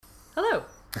Hello.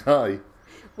 Hi.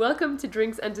 Welcome to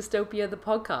Drinks and Dystopia, the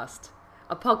podcast.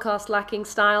 A podcast lacking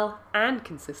style and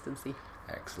consistency.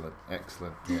 Excellent.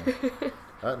 Yeah.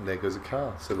 And there goes a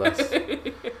car. So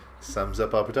that sums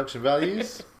up our production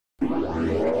values.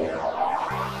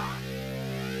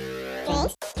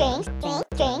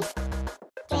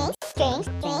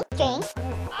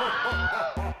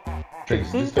 Drinks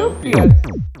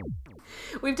Dystopia.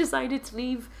 We've decided to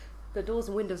leave the doors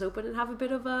and windows open and have a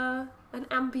bit of an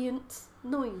ambient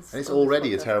noise. And it's on already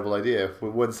a this podcast. terrible idea.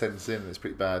 We're one sentence in and it's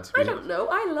pretty bad. I don't know.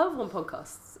 I love on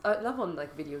podcasts. I love on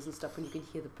like videos and stuff when you can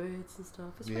hear the birds and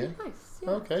stuff. It's really nice. Yeah.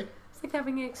 Okay. It's like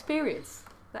having an experience.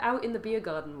 They're out in the beer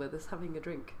garden with us having a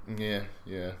drink. Yeah.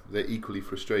 They're equally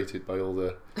frustrated by all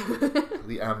the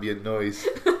the ambient noise.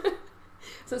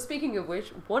 So speaking of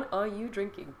which, what are you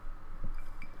drinking?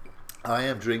 I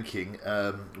am drinking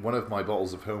one of my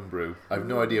bottles of homebrew. I have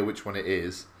no idea which one it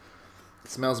is. It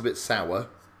smells a bit sour.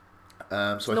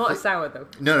 It's not a sour though.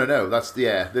 No. That's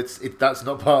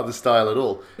not part of the style at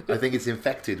all. I think it's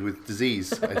infected with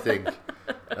disease. I think,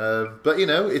 but you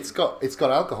know, it's got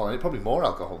alcohol in it. Probably more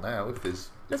alcohol now if there's.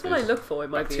 That's what I look for in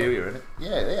my bacteria beer. in it.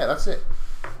 Yeah, that's it.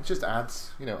 It just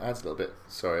adds a little bit.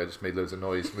 Sorry, I just made loads of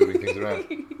noise moving things around.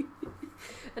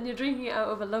 And you're drinking it out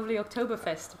of a lovely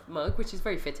Oktoberfest mug, which is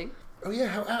very fitting. Oh yeah,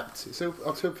 how apt! So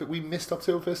we missed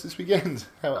Oktoberfest this weekend.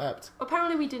 How apt!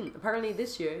 Apparently we didn't. Apparently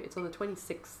this year it's on the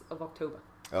 26th of October.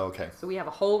 Oh, okay. So we have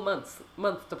a whole month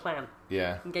to plan.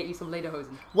 Yeah. And get you some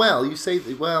lederhosen. Well, you say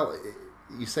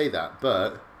that,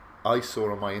 but I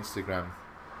saw on my Instagram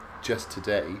just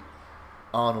today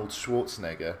Arnold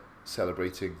Schwarzenegger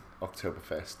celebrating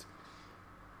Oktoberfest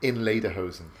in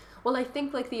lederhosen. Well, I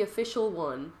think like the official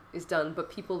one is done,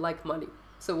 but people like money.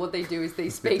 So what they do is they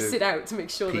space it out to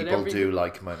make sure that people do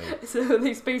like money. So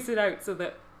they space it out so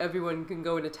that everyone can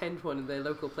go and attend one of their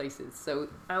local places. So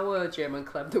our German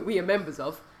club that we are members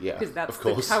of, because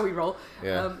that's how we roll,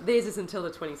 theirs is until the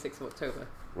 26th of October.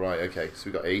 Right, okay. So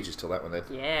we've got ages till that one then.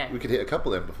 Yeah. We could hit a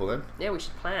couple then before then. Yeah, we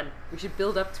should plan. We should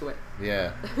build up to it.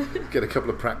 Yeah. Get a couple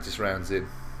of practice rounds in.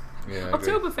 Yeah,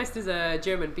 Oktoberfest is a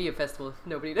German beer festival, if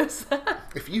nobody knows that.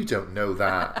 If you don't know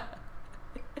that.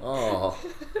 Oh.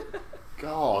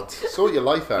 God. Sort your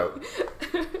life out.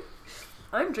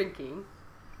 I'm drinking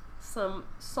some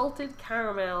salted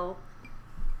caramel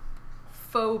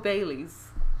faux Baileys.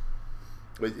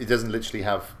 Wait, it doesn't literally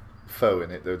have faux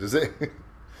in it though, does it?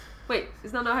 Wait,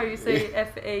 is that not how you say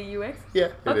F-A-U-X? Yeah,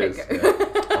 it is.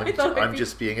 Yeah. I'm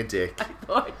just being a dick. I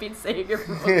thought I'd been saying it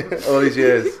wrong. All these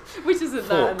years. Which isn't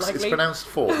that unlikely. It's pronounced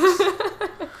forks.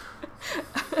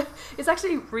 It's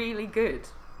actually really good.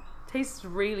 Tastes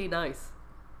really nice.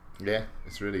 Yeah,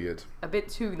 it's really good. A bit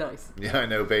too nice. Yeah, I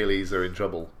know Baileys are in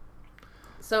trouble.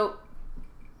 So,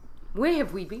 where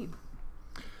have we been?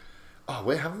 Oh,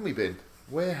 where haven't we been?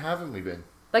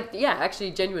 Like, yeah,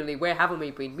 actually, genuinely, where haven't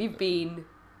we been? We've been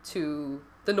to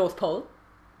the North Pole.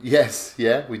 Yes,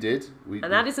 yeah, we did.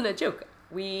 And that isn't a joke.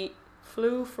 We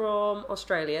flew from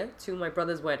Australia to my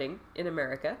brother's wedding in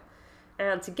America.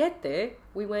 And to get there,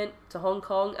 we went to Hong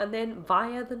Kong and then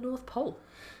via the North Pole.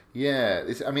 Yeah,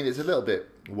 it's a little bit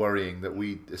worrying that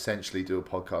we essentially do a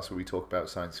podcast where we talk about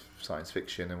science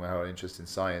fiction and our interest in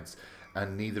science,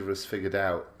 and neither of us figured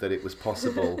out that it was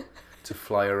possible to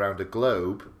fly around a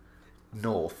globe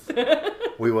north.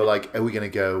 We were like, are we going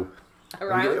to go?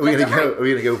 Are we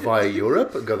going to go via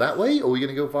Europe and go that way, or are we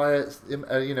going to go via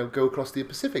go across the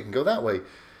Pacific and go that way?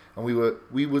 And we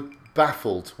were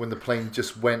baffled when the plane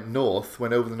just went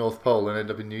over the North Pole and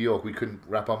ended up in New York. We couldn't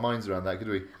wrap our minds around that, could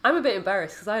we? I'm a bit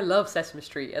embarrassed because I love Sesame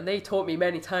Street and they taught me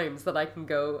many times that I can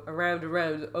go around,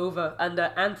 over,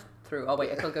 under and through. Oh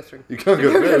wait, I can't go through. You can't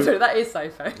go through. That is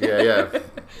sci-fi. Yeah.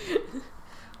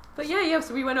 But yeah,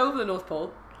 so we went over the North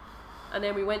Pole and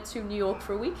then we went to New York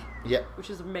for a week. Yeah. Which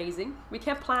was amazing. We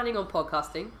kept planning on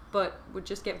podcasting, but would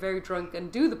just get very drunk and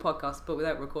do the podcast, but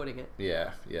without recording it.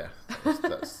 Yeah.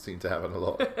 That seemed to happen a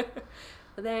lot.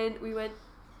 And then we went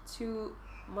to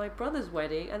my brother's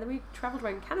wedding, and then we travelled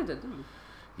around Canada, didn't we?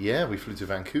 Yeah, we flew to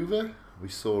Vancouver. We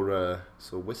saw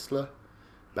Whistler,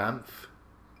 Banff.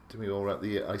 Then we all were at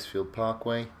the Icefield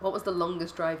Parkway. What was the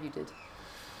longest drive you did?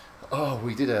 Oh,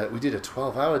 we did a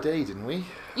 12-hour day, didn't we?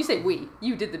 You say we.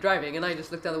 You did the driving, and I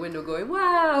just looked out the window going,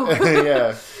 "Wow!"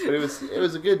 Yeah, but it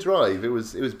was a good drive. It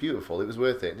was beautiful. It was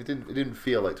worth it. It didn't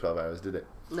feel like 12 hours, did it?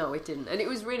 No, it didn't, and it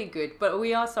was really good. But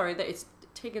we are sorry that it's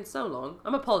taken so long.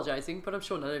 I'm apologising, but I'm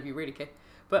sure none of you really care.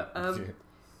 But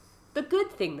the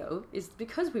good thing though is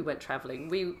because we went travelling,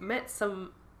 we met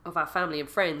some of our family and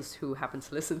friends who happen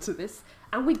to listen to this,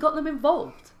 and we got them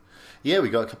involved. Yeah, we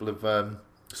got a couple of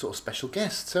sort of special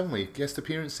guests, haven't we? Guest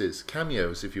appearances,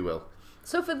 cameos, if you will.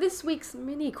 So for this week's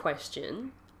mini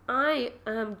question, I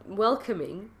am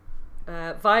welcoming,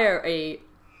 via a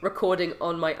recording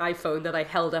on my iPhone that I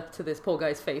held up to this poor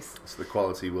guy's face. So the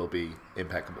quality will be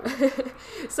impeccable.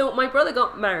 So my brother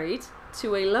got married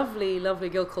to a lovely, lovely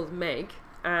girl called Meg,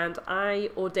 and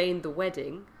I ordained the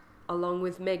wedding along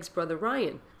with Meg's brother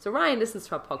Ryan. So Ryan listens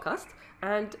to our podcast,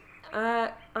 and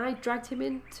I dragged him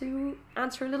in to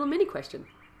answer a little mini question.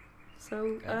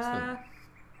 So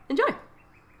enjoy.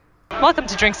 Welcome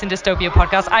to Drinks in Dystopia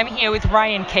podcast. I'm here with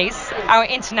Ryan Case, our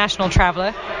international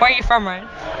traveller. Where are you from, Ryan?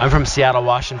 I'm from Seattle,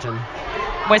 Washington.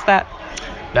 Where's that?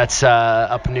 That's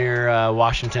up near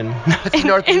Washington. It's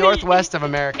northwest of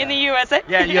America. In the USA?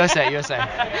 Yeah, USA.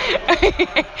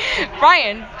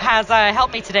 Ryan has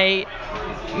helped me today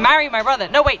marry my brother.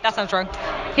 No, wait, that sounds wrong.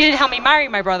 He didn't help me marry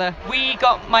my brother. We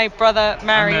got my brother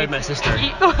married. I married my sister.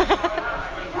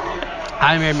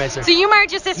 I married my sister. So you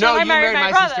married your sister and I married my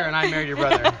brother. Sister and I married your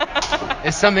brother.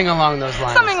 It's something along those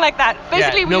lines. Something like that.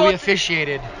 Basically, we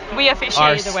officiated. We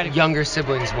officiated the wedding. Younger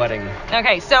sibling's wedding.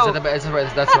 Okay, so that's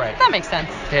right. That makes sense.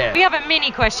 Yeah. We have a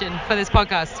mini question for this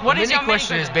podcast. What is your mini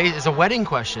question? Is a wedding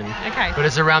question. Okay. But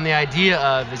it's around the idea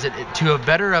of, is it to have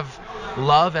better of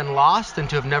love and lost than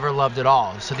to have never loved at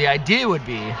all? So the idea would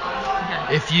be,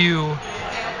 if you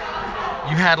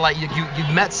had like you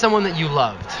met someone that you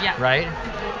loved, right?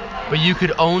 But you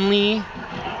could only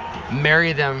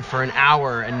marry them for an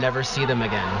hour and never see them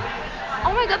again.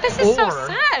 Oh my god, this is so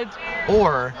sad.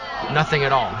 Or nothing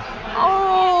at all.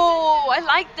 Oh, I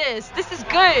like this. This is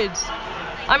good.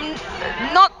 I'm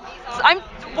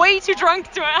way too drunk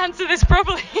to answer this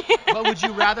properly. But would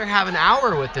you rather have an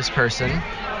hour with this person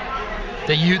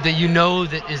that you know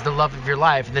that is the love of your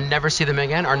life and then never see them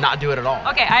again, or not do it at all?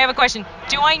 Okay, I have a question.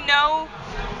 Do I know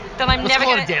that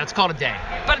Let's call it a day.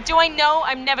 But do I know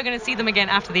I'm never gonna see them again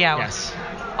after the hour? Yes.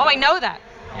 Oh, I know that.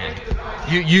 Yeah.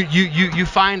 You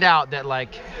find out that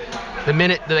like the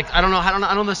minute, like I don't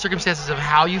know the circumstances of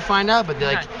how you find out, but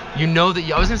like you know that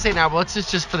I was gonna say now, but let's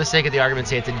just for the sake of the argument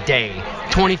say it's a day,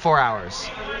 24 hours.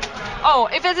 Oh,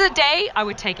 if it's a day, I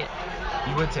would take it.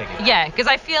 You would take it. Yeah, because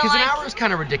I feel like. Because an hour is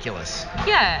kind of ridiculous.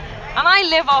 Yeah, and I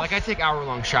live off. Like I take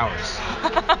hour-long showers.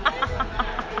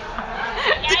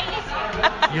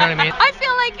 You know what I mean? I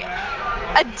feel like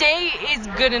a day is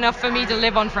good enough for me to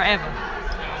live on forever.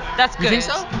 That's good. You think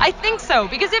so? I think so,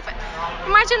 because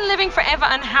imagine living forever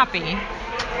unhappy.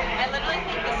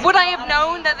 Would I have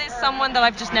known that there's someone that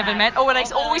I've just never met, or would I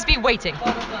always be waiting?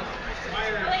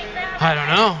 I don't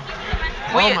know.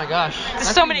 Oh my gosh. There's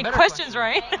so many questions,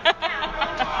 right?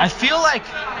 I feel like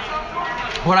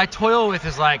what I toil with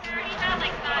is like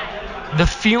the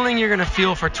feeling you're going to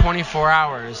feel for 24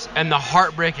 hours and the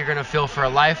heartbreak you're going to feel for a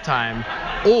lifetime,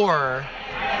 or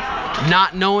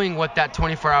not knowing what that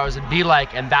 24 hours would be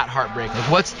like and that heartbreak. Like,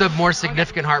 what's the more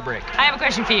significant heartbreak? I have a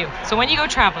question for you. So when you go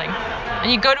traveling and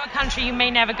you go to a country you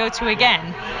may never go to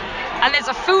again, and there's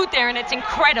a food there and it's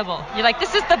incredible, you're like,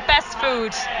 this is the best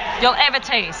food you'll ever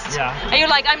taste. Yeah. And you're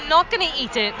like, I'm not going to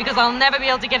eat it because I'll never be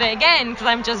able to get it again because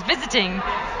I'm just visiting.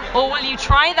 Or will you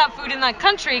try that food in that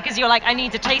country because you're like, I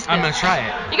need to taste it? I'm going to try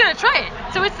it. You're going to try it.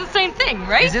 So it's the same thing,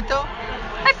 right? Is it though?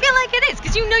 I feel like it is,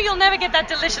 because you know you'll never get that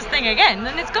delicious thing again,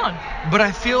 and it's gone. But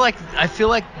I feel like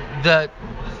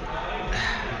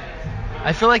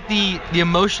the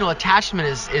emotional attachment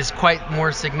is quite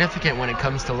more significant when it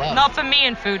comes to love. Not for me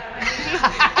and food.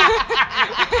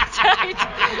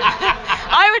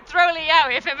 I would throw Lee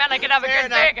out if it meant I could have a good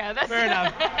burger. Fair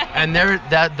enough. And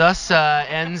thus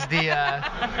ends the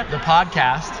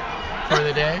podcast for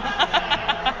the day.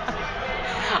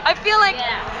 I feel like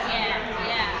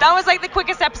that was like the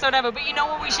quickest episode ever, but you know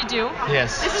what we should do?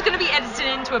 Yes. This is going to be edited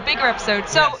into a bigger episode.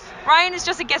 So yes. Ryan is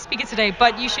just a guest speaker today,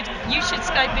 but you should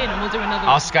Skype in and we'll do another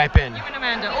I'll one. Skype in. You and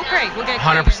Amanda. Oh, great. We'll get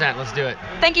 100%. Let's do it.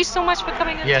 Thank you so much for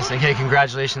coming in. Yes, and hey,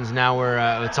 congratulations. Now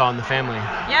it's all in the family.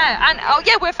 Yeah, and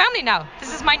we're family now.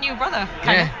 This is my new brother.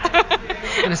 Yeah.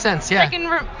 In a sense, yeah.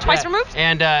 Twice removed.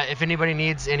 And if anybody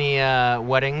needs any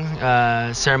wedding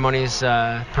ceremonies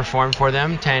performed for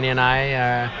them, Tanya and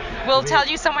I we'll tell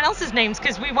you someone else's names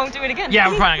because we won't do it again. Yeah,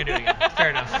 we're probably gonna do it again. Fair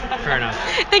enough.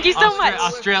 Thank you so much.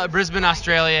 Brisbane,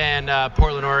 Australia, and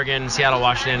Portland, Oregon, Seattle,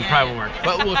 Washington probably won't work,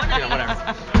 but we'll whatever.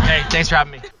 Hey, thanks for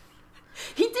having me.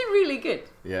 He did really good.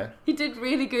 Yeah. He did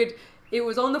really good. It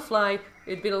was on the fly.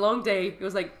 It'd been a long day. It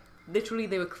was like literally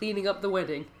they were cleaning up the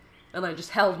wedding, and I just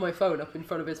held my phone up in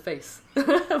front of his face.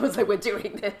 I was like, "We're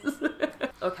doing this."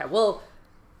 Okay. Well,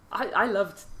 I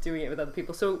loved doing it with other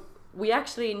people. So we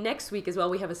actually next week as well.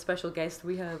 We have a special guest.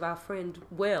 We have our friend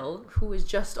Will, who has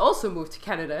just also moved to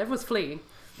Canada. Everyone's fleeing.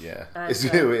 Yeah. And,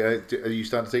 Are you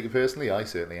starting to take it personally? I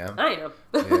certainly am. I am.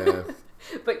 Yeah.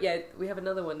 But yeah, we have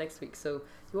another one next week, so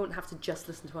you won't have to just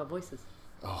listen to our voices.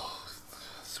 Oh,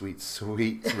 sweet,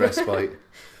 sweet respite.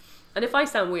 And if I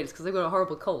sound weird, it's because I've got a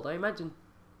horrible cold. I imagine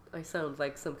I sound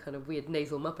like some kind of weird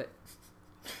nasal muppet.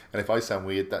 And if I sound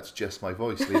weird, that's just my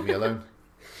voice. Leave me alone.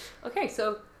 Okay,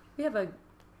 so we have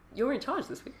you're in charge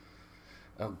this week.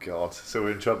 Oh God, so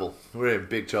we're in trouble. We're in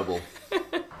big trouble.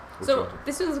 So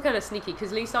this one's kind of sneaky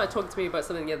because Lee started talking to me about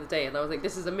something the other day, and I was like,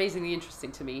 "This is amazingly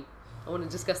interesting to me. I want to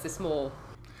discuss this more."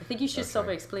 I think you should start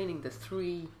by explaining the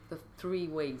three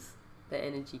ways that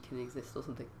energy can exist, or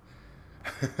something.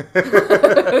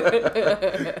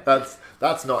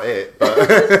 That's not it,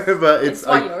 but it's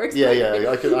why you're explaining.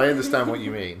 I understand what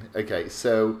you mean. Okay,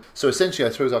 so essentially,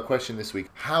 I suppose our question this week: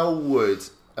 how would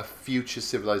a future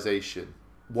civilization?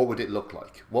 What would it look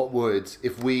like? What would,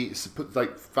 if we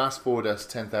like fast forward us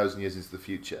 10,000 years into the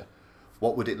future?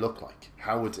 What would it look like?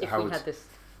 How would we had this?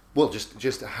 Well,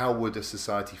 just how would a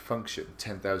society function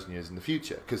 10,000 years in the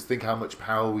future? Because think how much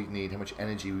power we'd need, how much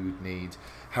energy we would need,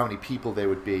 how many people there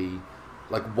would be.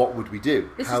 Like, what would we do?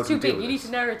 This is too big. You need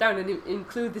to narrow it down and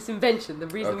include this invention. The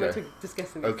reason we're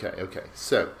discussing this. Okay.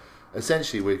 So,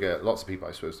 essentially, we got lots of people,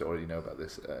 I suppose, that already know about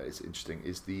this. It's interesting.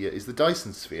 Is the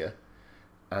Dyson sphere,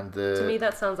 and to me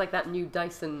that sounds like that new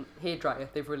Dyson hairdryer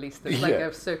they've released. It's like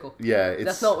a circle. Yeah,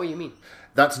 that's not what you mean.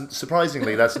 That's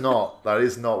surprisingly that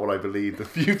is not what I believe the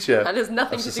future. And there's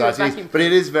nothing to do with vacuum. But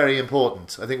it is very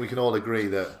important. I think we can all agree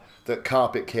that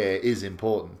carpet care is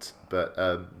important, but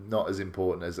not as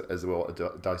important as what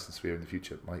a Dyson sphere in the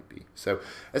future might be. So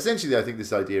essentially, I think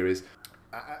this idea is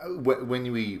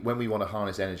when we want to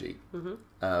harness energy,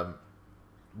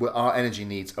 our energy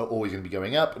needs are always going to be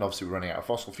going up, and obviously we're running out of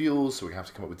fossil fuels, so we have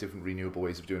to come up with different renewable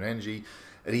ways of doing energy,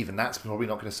 and even that's probably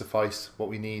not going to suffice what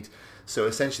we need. So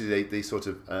essentially, they sort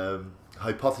of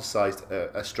hypothesized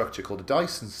a structure called a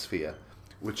Dyson sphere,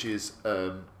 which is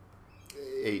a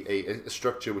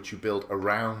structure which you build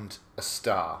around a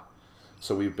star.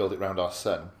 So we build it around our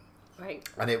sun, right?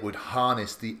 And it would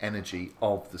harness the energy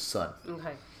of the sun.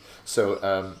 Okay.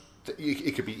 So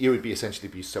it would be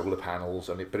essentially solar panels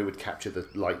on it, but it would capture the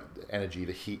light energy,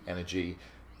 the heat energy,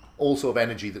 all sort of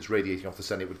energy that's radiating off the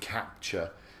sun. It would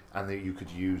capture, and then you could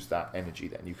use that energy.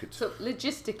 Then you could. So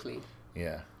logistically,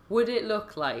 yeah, would it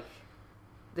look like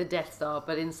the Death Star,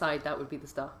 but inside that would be the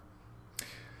star?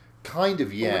 Kind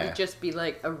of, yeah. Or would it just be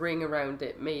like a ring around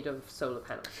it made of solar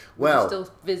panels? Well, still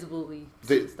visibly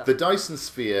the Dyson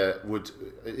sphere would.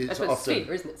 It's often,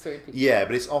 sphere, isn't it? Sorry, yeah,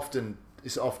 but it's often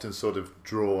sort of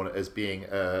drawn as being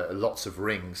lots of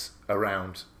rings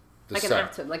around the sun. Like an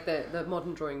atom, like the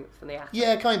modern drawing from the atom.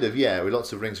 Yeah, kind of, yeah, with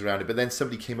lots of rings around it. But then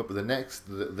somebody came up with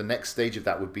the next stage of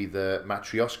that would be the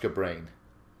Matrioshka brain,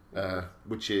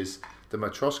 which is, the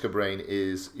Matryoshka brain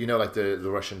is, like the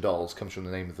Russian dolls, comes from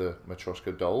the name of the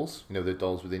Matryoshka dolls, the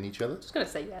dolls within each other. I was going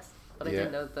to say yes, but I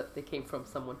didn't know that they came from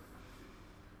someone.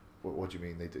 What do you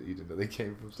mean? You didn't know they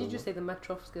came from someone? Did you just say the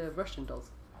Matryoshka Russian dolls?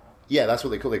 Yeah, that's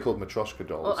what they call. They called Matryoshka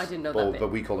dolls. Oh, I didn't know that bit. But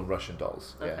we call them Russian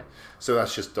dolls. Okay. Yeah. So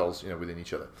that's just dolls, within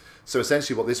each other. So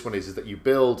essentially, what this one is that you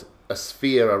build a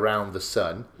sphere around the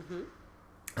sun,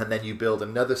 and then you build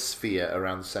another sphere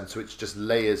around the sun. So it's just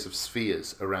layers of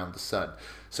spheres around the sun.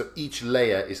 So each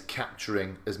layer is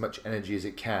capturing as much energy as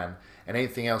it can, and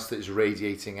anything else that is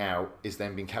radiating out is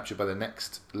then being captured by the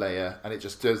next layer, and it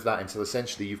just does that until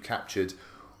essentially you've captured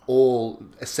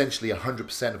essentially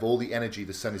 100% of all the energy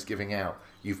the sun is giving out.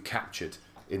 You've captured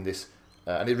in this,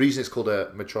 and the reason it's called a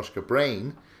Matryoshka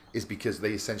brain is because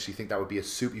they essentially think that would be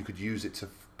you could use it to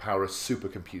power a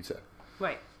supercomputer.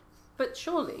 Right, but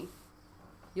surely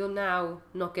you're now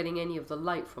not getting any of the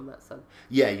light from that sun.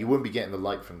 Yeah, you wouldn't be getting the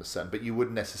light from the sun, but you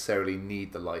wouldn't necessarily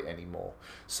need the light anymore.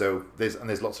 So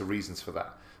there's lots of reasons for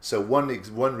that. So one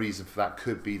reason for that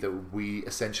could be that we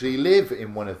essentially live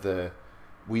in one of the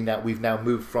we've now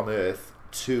moved from Earth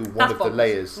to one of the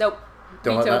layers. Nope.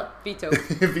 Don't Veto.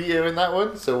 Veto in that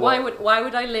one. So why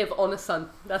would I live on a sun?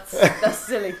 That's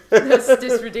silly. That's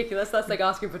just ridiculous. That's like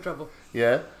asking for trouble.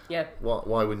 Yeah. Yeah.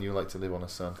 Why wouldn't you like to live on a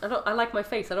sun? I like my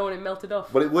face. I don't want it melted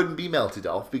off. Well, it wouldn't be melted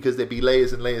off because there'd be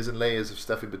layers and layers and layers of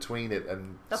stuff in between it,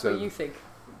 and that's what you think.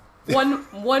 One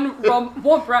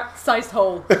rat-sized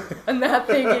hole, and that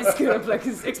thing is gonna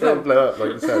explode. Blow up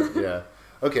like the sun. Yeah.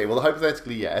 Okay. Well,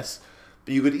 hypothetically, yes.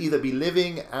 But you could either be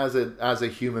living as a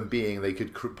human being. They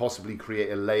could possibly create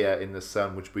a layer in the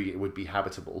sun which would be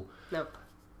habitable. No.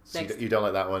 So Next. you don't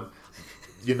like that one.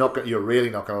 You're really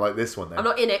not going to like this one then. I'm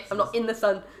not in it. I'm not in the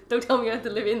sun. Don't tell me I have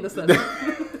to live in the sun.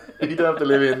 You don't have to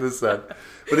live in the sun.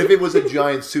 But if it was a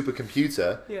giant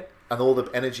supercomputer, yeah, and all the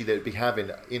energy that it'd be having,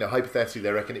 hypothetically,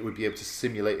 they reckon it would be able to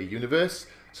simulate a universe.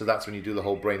 So that's when you do the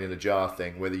whole brain in a jar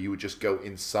thing, whether you would just go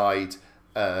inside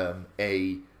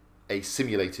a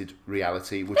simulated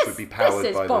reality which would be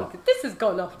powered by This has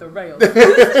gone off the rails.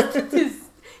 This is,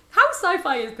 how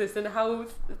sci-fi is this, and how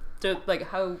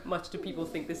much do people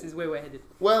think this is where we're headed?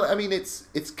 Well, I mean,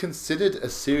 it's considered a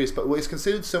serious, but it's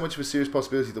considered so much of a serious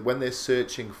possibility that when they're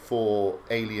searching for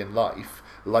alien life,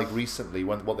 like recently,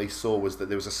 what they saw was that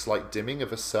there was a slight dimming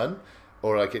of a sun,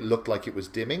 or like it looked like it was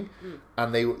dimming,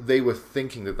 and they were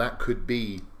thinking that could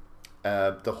be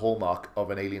the hallmark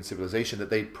of an alien civilization, that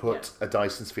they put a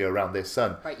Dyson sphere around their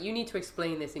sun. Right, you need to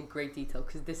explain this in great detail,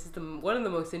 because this is one of the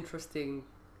most interesting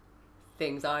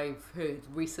things I've heard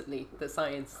recently that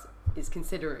science is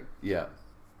considering. Yeah.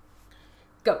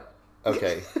 Go.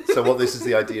 Okay, so this is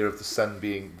the idea of the sun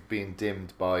being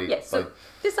dimmed by... Yeah, so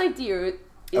this idea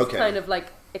is kind of like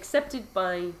accepted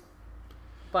by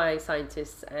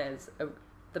scientists as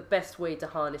the best way to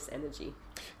harness energy.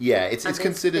 Yeah, it's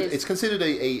considered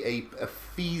a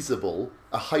feasible,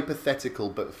 a hypothetical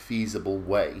but feasible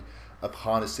way of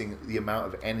harnessing the amount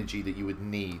of energy that you would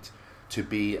need to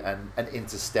be an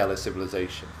interstellar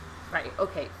civilization. Right.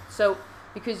 Okay. So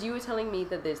because you were telling me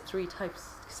that there's 3 types,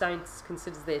 science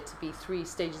considers there to be 3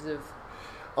 stages of.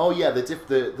 Oh yeah, I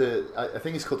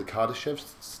think it's called the Kardashev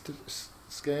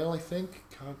scale. I think.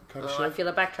 I feel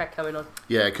a backtrack coming on.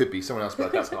 Yeah, it could be someone else,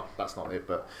 but that's not it.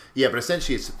 But yeah, but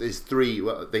essentially, there's 3.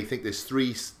 Well, they think there's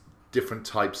 3 different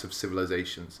types of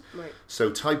civilizations. Right.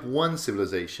 So type 1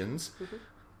 civilizations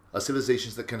are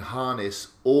civilizations that can harness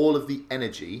all of the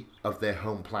energy of their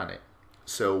home planet.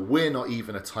 So we're not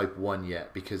even a type 1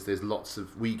 yet, because there's lots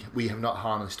of we have not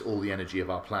harnessed all the energy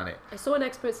of our planet. I saw an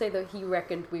expert say that he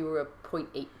reckoned we were a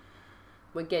 0.8.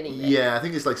 We're getting there. Yeah, I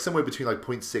think it's like somewhere between like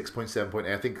 0.6, 0.7,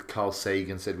 0.8. I think Carl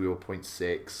Sagan said we were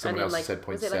 0.6. Someone else said 0.7.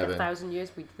 Was it like 1,000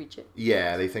 years we'd reach it?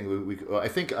 Yeah, they think we I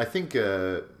think is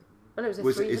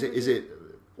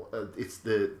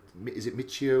it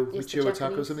Michio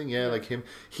Otaka or something? Yeah, like him.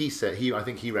 I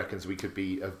think he reckons we could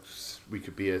be a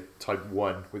type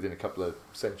 1 within a couple of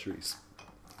centuries.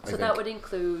 So that would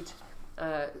include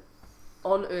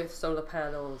on Earth solar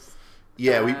panels.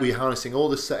 Yeah, we're harnessing all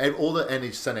the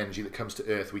sun energy that comes to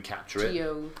Earth. We capture it.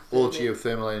 All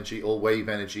geothermal energy, all wave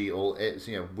energy, all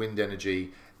wind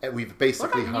energy. We've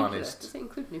basically harnessed. Does it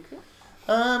include nuclear?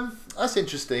 That's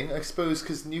interesting, I suppose,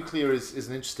 because nuclear is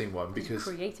an interesting one because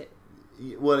you create it.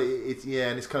 Well,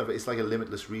 and it's like a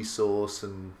limitless resource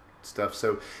and stuff.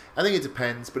 So I think it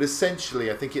depends, but essentially,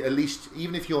 I think at least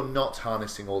even if you're not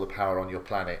harnessing all the power on your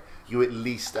planet, you at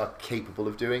least are capable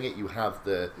of doing it. You have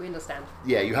we understand.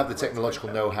 Yeah, you have the technological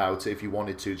know-how to, if you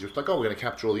wanted to, just like, we're going to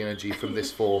capture all the energy from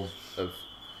this form of.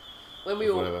 I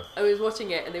was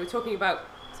watching it and they were talking about.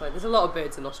 Sorry, there's a lot of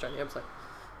birds in Australia. I'm sorry.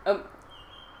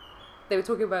 They were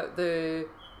talking about the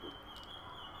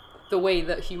way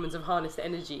that humans have harnessed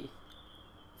energy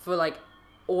for like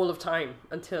all of time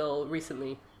until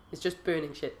recently. It's just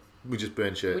burning shit. We just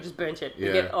burn shit. Yeah.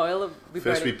 We get oil. We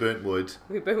burnt wood.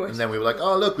 We burn wood. And then we were like,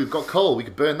 oh look, we've got coal. We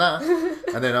could burn that.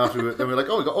 And then after we were like,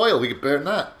 oh, we got oil. We could burn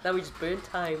that. Then we just burn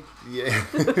time. Yeah.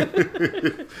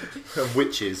 And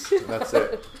witches. That's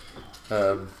it.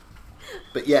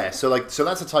 But yeah, so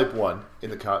that's a type 1 in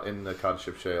the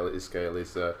Kardashev scale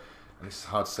is. And it's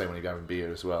hard to say when you're having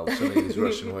beer as well. So many of these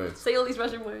Russian words. Say all these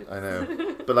Russian words. I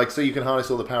know. But so you can harness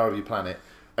all the power of your planet.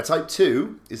 A type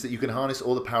 2 is that you can harness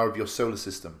all the power of your solar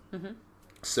system. Mm-hmm.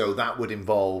 So that would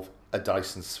involve a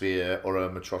Dyson sphere or a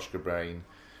Matrioshka brain,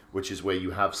 which is where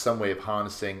you have some way of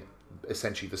harnessing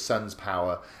essentially the sun's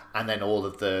power and then all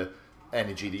of the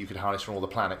energy that you could harness from all the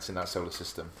planets in that solar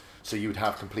system. So you would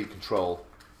have complete control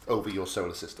over your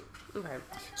solar system. Okay.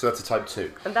 So that's a type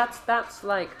 2. And that's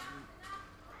like...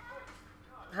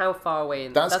 How far away?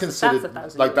 That's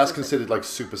considered like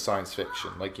super science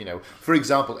fiction. Like, for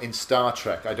example, in Star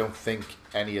Trek, I don't think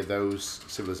any of those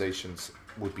civilizations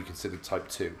would be considered type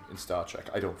 2 in Star Trek.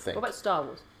 I don't think. What about Star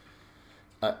Wars?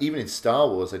 Even in Star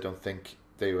Wars, I don't think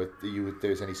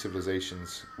there's any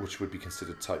civilizations which would be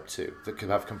considered type 2 that could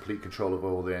have complete control of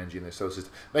all the energy in their solar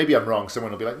system. Maybe I'm wrong.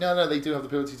 Someone will be like, no, they do have the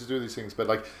ability to do these things, but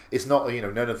like it's not.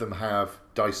 None of them have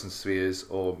Dyson spheres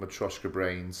or Matrioshka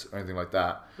brains or anything like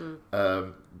that.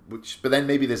 But then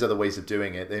maybe there's other ways of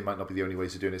doing it. They might not be the only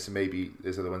ways of doing it. So maybe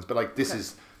there's other ones. But like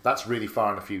that's really far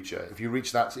in the future. If you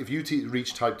reach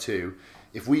reach type 2,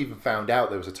 if we even found out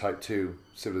there was a type 2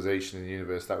 civilization in the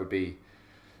universe, that would be.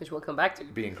 Which we'll come back to.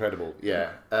 Be incredible,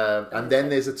 yeah. And then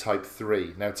there's a type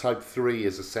 3. Now, type 3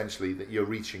 is essentially that you're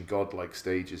reaching godlike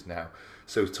stages now.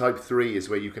 So type 3 is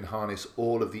where you can harness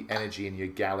all of the energy in your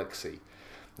galaxy.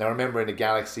 Now, remember, in a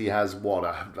galaxy has,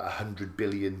 100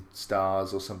 billion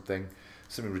stars or something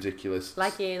ridiculous.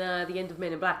 Like in the end of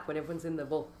Men in Black, when everyone's in the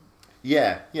ball.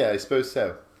 Yeah, I suppose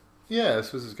so. Yeah, I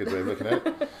suppose it's a good way of looking at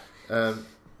it.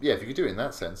 Yeah, if you could do it in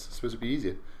that sense, I suppose it'd be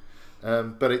easier.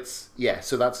 But it's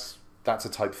so that's a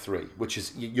type 3, which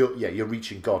is you're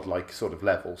reaching godlike sort of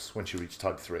levels once you reach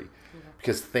type 3,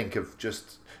 because think of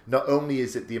just not only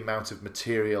is it the amount of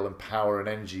material and power and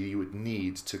energy you would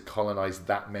need to colonize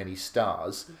that many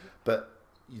stars, but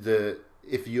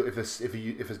if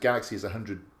a galaxy has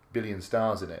 100 billion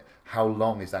stars in it, how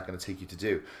long is that going to take you to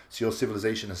do? So your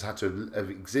civilization has had to have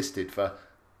existed for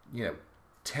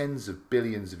tens of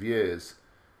billions of years,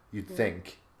 you'd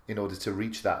think, in order to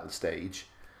reach that stage.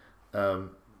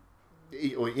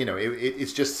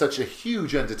 It's just such a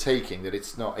huge undertaking that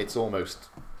it's almost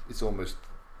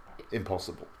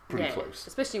impossible. Pretty close.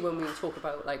 Especially when we talk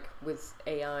about like with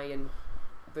AI and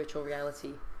virtual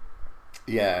reality.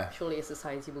 Yeah. Surely a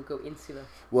society will go insular.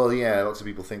 Well, yeah, lots of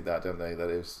people think that, don't they? That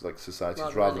it's like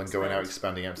societies rather than going out,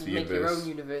 expanding out to the universe. Make your own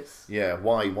universe. Yeah,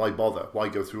 why bother? Why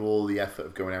go through all the effort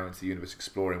of going out into the universe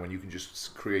exploring when you can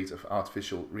just create an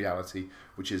artificial reality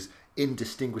which is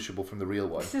indistinguishable from the real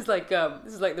one? This is like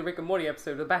the Rick and Morty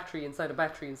episode, a battery inside a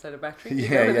battery inside a battery.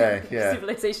 Yeah.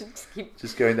 Civilizations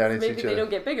just going down into each other. Maybe they don't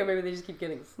get bigger, maybe they just keep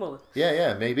getting smaller.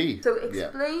 Yeah, maybe. So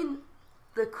explain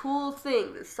the cool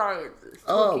thing that science is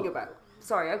talking about.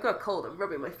 Sorry, I've got a cold. I'm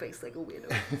rubbing my face like a weirdo.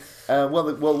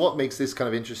 Well, what makes this kind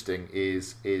of interesting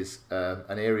is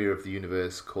an area of the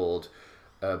universe called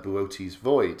Boötes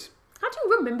Void. How do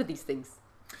you remember these things?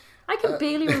 I can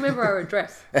barely remember our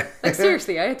address. Like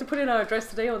seriously, I had to put in our address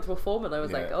today onto a form, and I was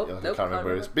nope, I can't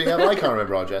remember it. I can't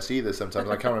remember our address either. Sometimes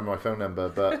I can't remember my phone number,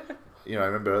 but I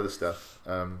remember other stuff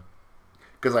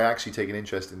because I actually take an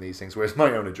interest in these things. Whereas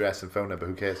my own address and phone number,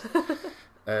 who cares?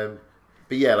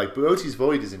 But yeah, like Boötes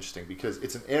Void is interesting because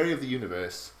it's an area of the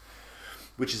universe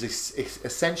which is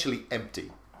essentially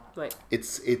empty. Right.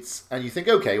 It's and you think,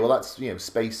 okay, well that's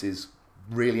space is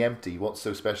really empty. What's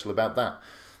so special about that?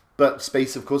 But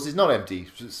space, of course, is not empty.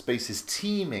 Space is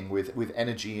teeming with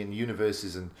energy and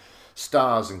universes and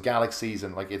stars and galaxies,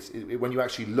 and like when you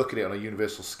actually look at it on a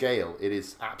universal scale, it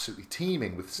is absolutely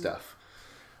teeming with stuff.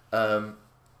 The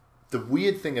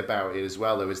weird thing about it as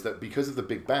well, though, is that because of the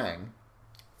Big Bang,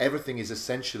 everything is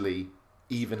essentially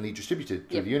evenly distributed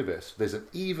through the universe. There's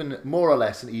more or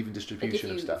less an even distribution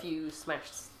of stuff. If you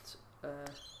smashed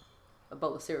a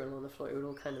bowl of cereal on the floor, it would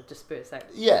all kind of disperse out.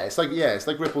 Yeah, it's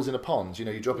like ripples in a pond.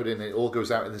 You drop it in, and it all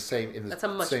goes out in the same speed. That's a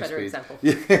much better example.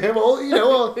 Yeah,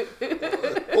 well,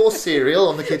 or cereal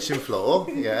on the kitchen floor.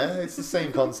 Yeah, it's the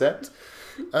same concept.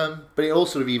 But it all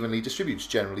sort of evenly distributes,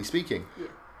 generally speaking. Yeah.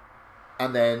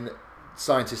 And then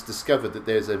scientists discovered that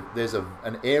there's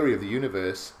an area of the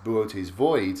universe, Boötes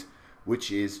Void,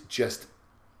 which is just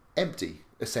empty,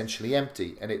 essentially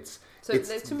empty, and it's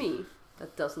to me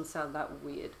that doesn't sound that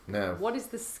weird. No. What is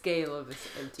the scale of this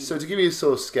emptiness? So to give you a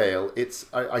sort of scale,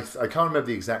 I can't remember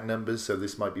the exact numbers, so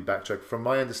this might be backtracked. From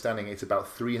my understanding, it's about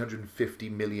 350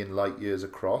 million light years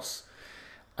across,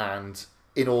 and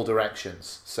in all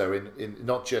directions. So in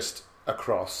not just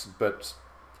across, but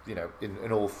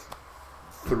in all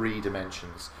three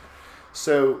dimensions.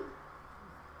 So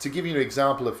to give you an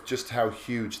example of just how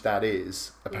huge that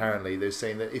is, apparently they're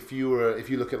saying that if you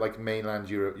look at like mainland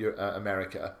Europe,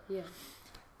 America,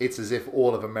 it's as if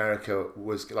all of America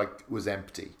was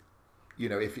empty.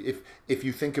 If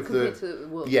you think of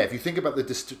if you think about the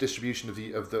distribution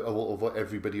of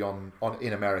everybody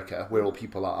in America, where all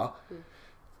people are,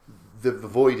 the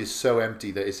void is so empty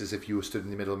that it's as if you were stood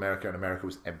in the middle of America and America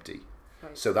was empty.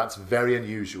 Right. So that's very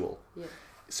unusual. Yeah.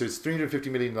 So it's 350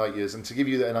 million light years, and to give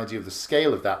you an idea of the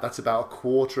scale of that, that's about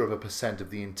 0.25% of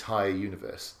the entire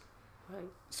universe. Right.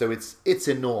 So it's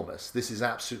enormous. This is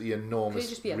absolutely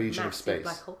enormous region of space.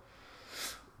 Black hole?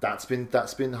 That's been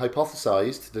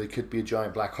hypothesized that it could be a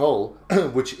giant black hole,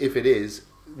 which if it is,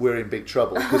 we're in big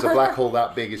trouble because a black hole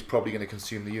that big is probably going to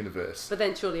consume the universe. But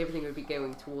then surely everything would be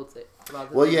going towards it. It's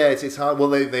hard. Well,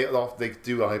 they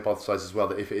do hypothesize as well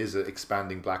that if it is an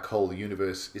expanding black hole, the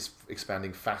universe is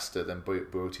expanding faster than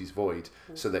Boötes Void,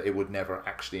 so that it would never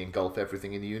actually engulf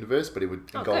everything in the universe, but it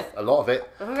would engulf a lot of it.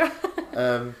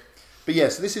 But yeah,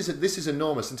 so this is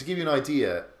enormous. And to give you an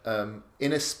idea,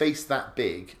 in a space that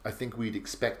big, I think we'd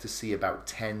expect to see about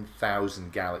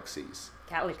 10,000 galaxies.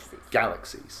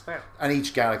 Galaxies. Wow. And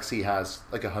each galaxy has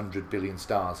like 100 billion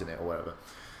stars in it or whatever.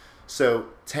 So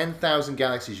 10,000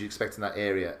 galaxies you expect in that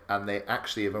area, and they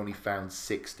actually have only found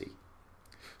 60.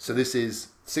 So this is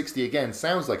 60 again,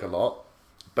 sounds like a lot,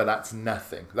 but that's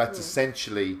nothing. That's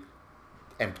essentially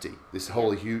empty. This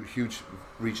whole huge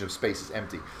region of space is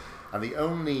empty. And the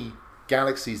only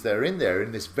galaxies that are in there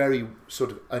in this very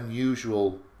sort of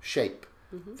unusual shape.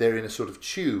 They're in a sort of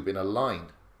tube, in a line,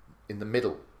 in the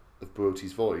middle of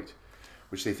Boötes Void,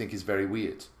 which they think is very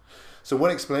weird. So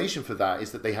one explanation for that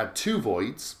is that they had two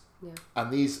voids, Yeah.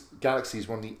 and these galaxies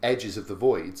were on the edges of the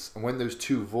voids. And when those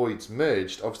two voids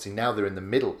merged, obviously now they're in the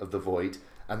middle of the void,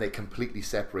 and they're completely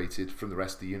separated from the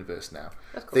rest of the universe now.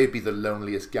 That's cool. They'd be the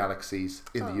loneliest galaxies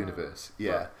in the universe.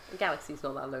 Yeah. Well, the galaxy's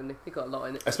not that lonely. They got a lot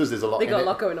in it. I suppose there's a lot They in got it. a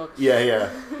lot going on. Yeah.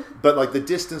 But like the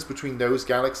distance between those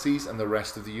galaxies and the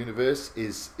rest of the universe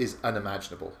is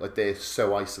unimaginable. Like they're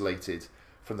so isolated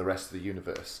from the rest of the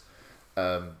universe.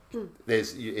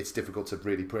 It's difficult to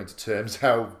really put into terms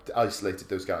how isolated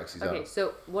those galaxies are. Okay,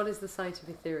 so what is the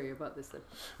scientific theory about this then?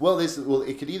 Well,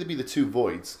 it could either be the two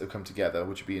voids that come together,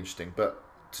 which would be interesting, but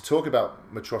to talk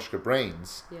about Matrioshka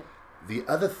brains, Yeah. the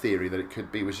other theory that it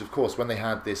could be, which of course when they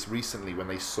had this recently, when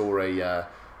they saw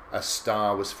a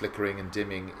star was flickering and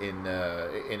dimming in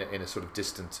a sort of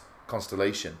distant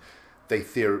constellation, they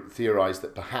theorized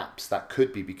that perhaps that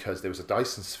could be because there was a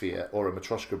Dyson sphere or a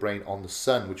Matrioshka brain on the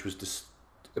sun, which was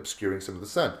obscuring some of the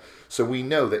sun. So we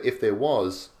know that if there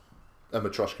was a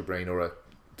Matrioshka brain or a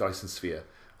Dyson sphere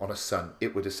on a sun,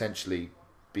 it would essentially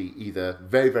be either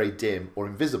very, very dim or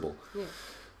invisible. Yeah.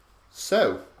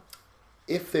 So,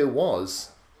 if there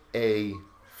was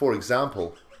for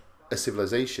example, a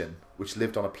civilization which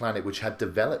lived on a planet which had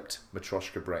developed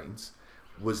Matrioshka brains,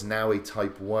 was now a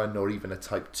type 1 or even a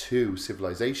type 2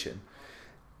 civilization,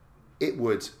 it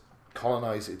would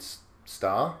colonize its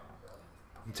star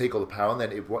and take all the power, and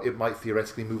then it might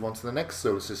theoretically move on to the next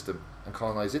solar system and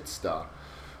colonize its star.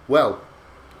 Well,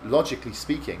 logically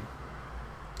speaking,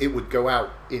 it would go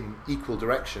out in equal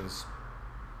directions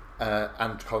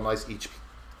and colonize each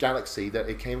galaxy that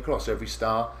it came across, every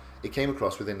star it came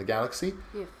across within the galaxy.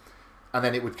 Yeah. And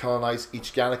then it would colonize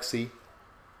each galaxy,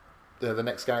 the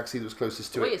next galaxy that was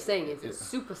closest to What it. you're saying is it's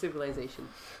super civilization.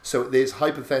 So there's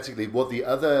hypothetically, what the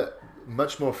other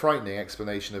much more frightening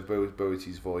explanation of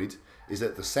Boötes void is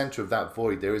that at the center of that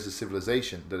void there is a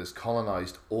civilization that has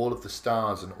colonized all of the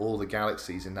stars and all the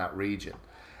galaxies in that region.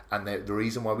 And the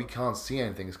reason why we can't see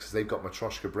anything is because they've got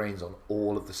Matrioshka brains on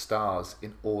all of the stars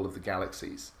in all of the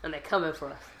galaxies. And they're coming for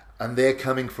us. And they're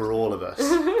coming for all of us.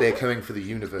 They're coming for the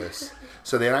universe.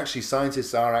 So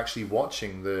scientists are actually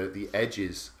watching the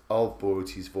edges of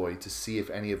Boötes void to see if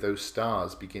any of those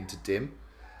stars begin to dim.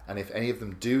 And if any of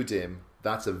them do dim,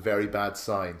 that's a very bad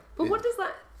sign. But what does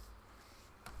that...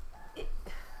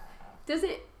 Does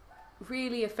it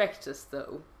really affect us,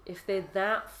 though, if they're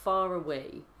that far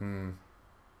away?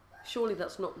 Surely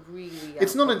that's not really...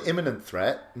 It's not an imminent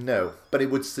threat, no. But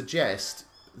it would suggest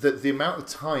that the amount of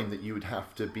time that you would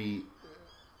have to be...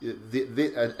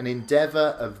 an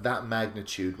endeavour of that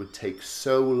magnitude would take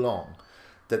so long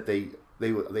that they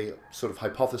sort of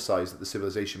hypothesized that the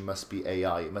civilization must be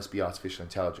AI, it must be artificial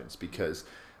intelligence, because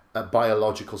a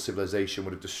biological civilization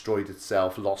would have destroyed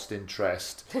itself, lost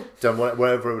interest, done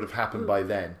whatever would have happened by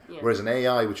then. Yeah. Whereas an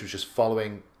AI, which was just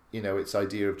following, its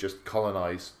idea of just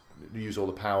colonize, use all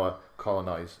the power,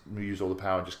 colonize, use all the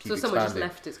power, and just keep expanding. So someone just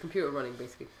left its computer running,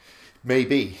 basically.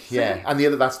 Maybe, yeah. And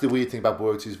that's the weird thing about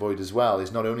Boötes void as well,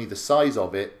 is not only the size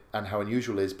of it and how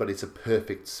unusual it is, but it's a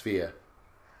perfect sphere,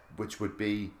 which would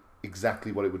be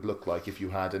exactly what it would look like if you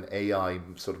had an AI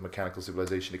sort of mechanical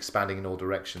civilization expanding in all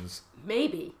directions.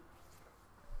 Maybe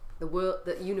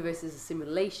the universe is a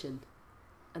simulation,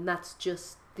 and that's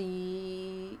just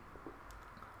the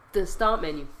start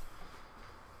menu.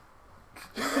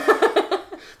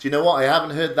 Do you know what? I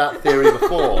haven't heard that theory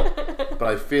before, but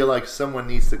I feel like someone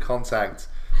needs to contact.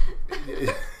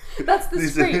 That's the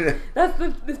screen. That's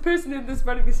this person in this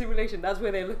running the simulation. That's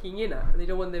where they're looking in at, and they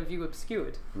don't want their view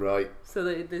obscured. Right. So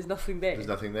that there's nothing there. There's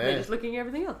nothing there. They're just looking at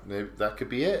everything else. Maybe that could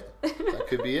be it. That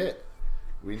could be it.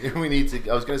 We need to.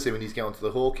 I was going to say we need to get onto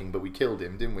the Hawking, but we killed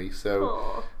him, didn't we? So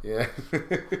Aww. yeah.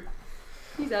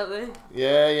 He's out there.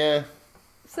 Yeah.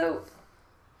 So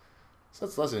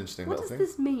That's an interesting what little does thing.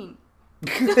 this mean?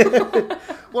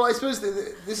 Well, I suppose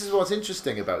this is what's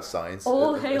interesting about science.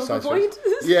 All hail the void.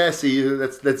 Yeah, see,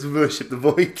 let's worship the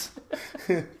void.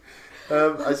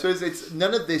 I suppose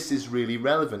none of this is really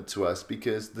relevant to us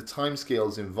because the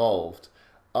timescales involved,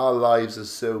 our lives are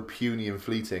so puny and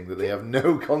fleeting that they have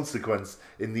no consequence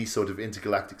in these sort of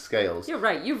intergalactic scales. You're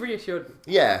right. You've reassured me.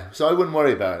 Yeah, so I wouldn't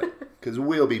worry about it because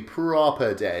we'll be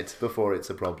proper dead before it's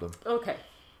a problem. Okay.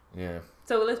 Yeah.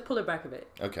 So let's pull it back a bit.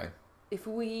 Okay. If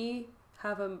we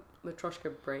have a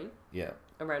Matrioshka brain Yeah.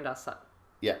 around our sun,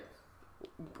 Yeah.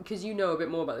 because you know a bit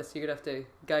more about this, so you're gonna have to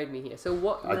guide me here. So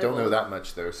what? I don't know that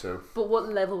much though, so. But what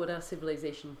level would our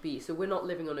civilization be? So we're not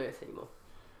living on Earth anymore.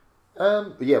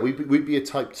 Yeah, we'd be a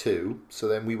type 2, so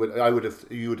then you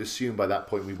would assume by that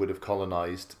point we would have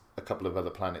colonized a couple of other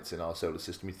planets in our solar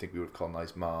system. You'd think we would have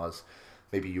colonized Mars,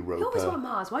 maybe Europa. We always want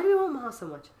Mars. Why do we want Mars so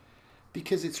much?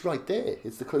 Because it's right there.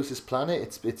 It's the closest planet.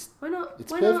 It's Why not?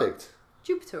 It's Why perfect. Not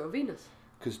Jupiter or Venus?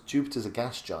 Because Jupiter's a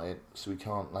gas giant, so we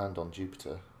can't land on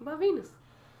Jupiter. What about Venus?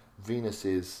 Venus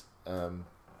is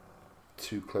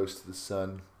too close to the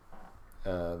sun.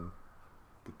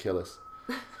 Would kill us.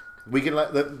 We can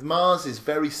Mars is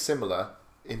very similar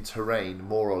in terrain,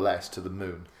 more or less, to the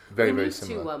Moon. Very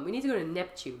similar. We need to go to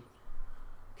Neptune.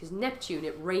 Because Neptune,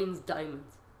 it rains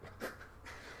diamonds.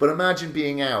 But imagine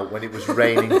being out when it was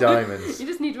raining diamonds. You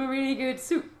just need a really good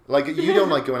suit. Like, you don't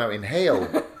like going out in hail.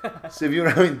 So if you're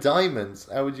out in diamonds,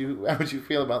 how would you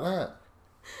feel about that?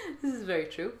 This is very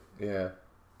true. Yeah.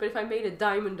 But if I made a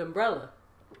diamond umbrella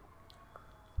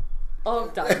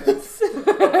of diamonds.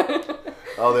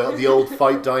 Oh, the old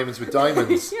fight diamonds with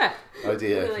diamonds. Yeah.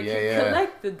 Idea. You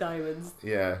collect the diamonds.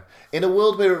 Yeah. In a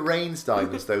world where it rains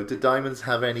diamonds, though, do diamonds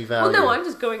have any value? Well, no, I'm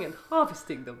just going and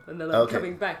harvesting them, and then I'm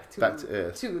coming back to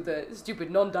Earth. to the stupid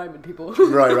non-diamond people.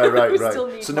 Right.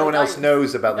 Still So no one else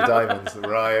knows about the diamonds.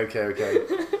 Right, okay.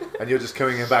 And you're just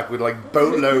coming back with like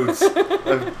boatloads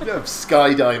of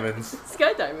sky diamonds.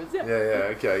 Sky diamonds, yeah.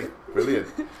 Yeah, okay. Brilliant.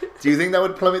 Do you think that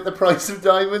would plummet the price of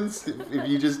diamonds if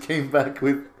you just came back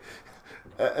with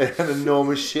an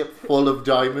enormous ship full of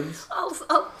diamonds? I'll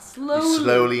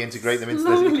slowly integrate them into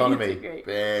the economy.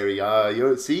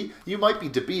 You might be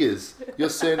De Beers. Your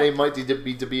surname might be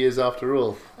De Beers after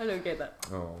all. I don't get that.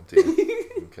 Oh dear.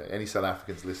 Okay, any South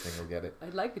Africans listening will get it.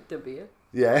 I'd like it to be.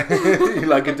 Yeah, you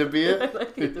like a De Beer? I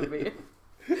like it to be.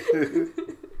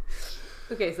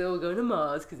 Okay, so we're going to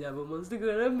Mars because everyone wants to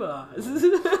go to Mars.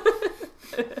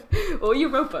 Or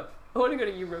Europa. I want to go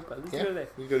to Europa. Let's go there.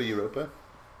 We go to Europa.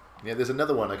 Yeah, there's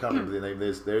another one. I can't remember the name.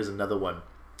 There's another one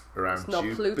around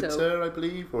Jupiter, Pluto. I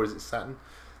believe, or is it Saturn?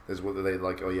 There's what they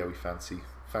like. Oh yeah, we fancy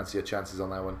our chances on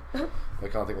that one. I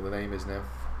can't think what the name is now.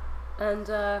 And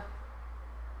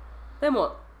then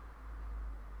what?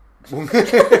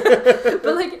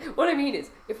 But like, what I mean is,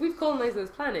 if we've colonized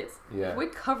those planets, if we're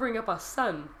covering up our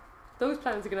sun, those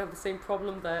planets are going to have the same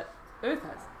problem that Earth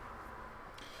has.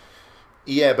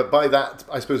 Yeah, but by that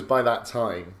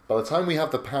time, by the time we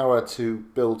have the power to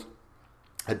build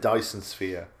a Dyson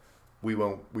sphere, we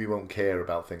won't care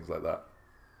about things like that.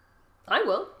 I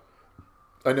will.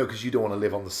 I know, because you don't want to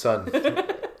live on the sun.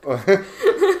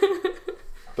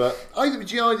 But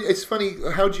it's funny.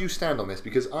 How do you stand on this?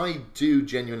 Because I do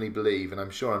genuinely believe, and I'm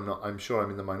sure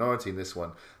I'm in the minority in this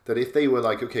one, that if they were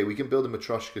like, okay, we can build a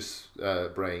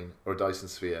Matrioshka brain or a Dyson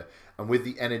sphere, and with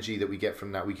the energy that we get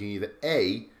from that, we can either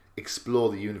A, explore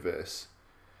the universe,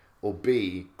 or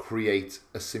B, create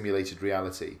a simulated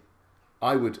reality.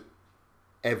 I would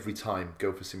every time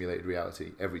go for simulated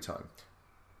reality, every time.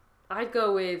 I'd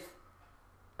go with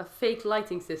a fake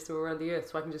lighting system around the Earth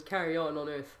so I can just carry on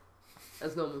Earth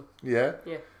as normal. Yeah?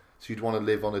 Yeah. So you'd want to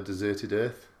live on a deserted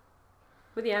Earth?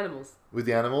 With the animals. With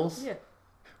the animals? Yeah.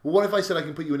 Well, what if I said I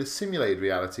can put you in a simulated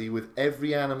reality with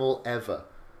every animal ever?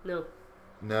 No.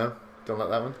 No? Don't like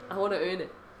that one? I want to earn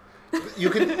it. You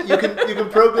can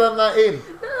program that in.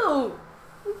 No!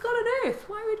 We've got an Earth.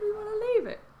 Why would we want to leave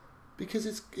it? Because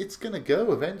it's going to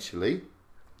go eventually.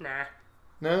 Nah.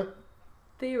 No?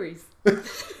 Theories.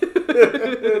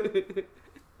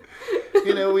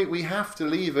 You know, we have to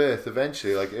leave Earth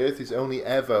eventually. Like, Earth is we're only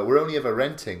ever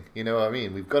renting. You know what I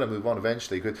mean? We've got to move on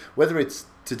eventually. Cause whether it's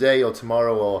today or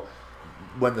tomorrow or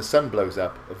when the sun blows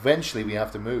up, eventually we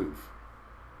have to move.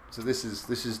 So this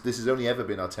has only ever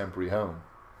been our temporary home.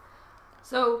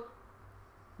 So,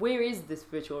 where is this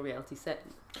virtual reality set?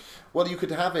 Well, you could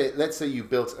have it. Let's say you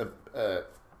built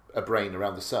a brain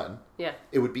around the sun. Yeah.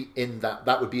 It would be in that.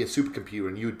 That would be a supercomputer,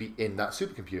 and you would be in that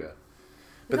supercomputer.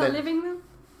 Is that living then?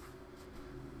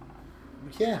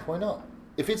 Yeah, why not?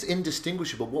 If it's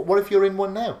indistinguishable, what if you're in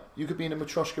one now? You could be in a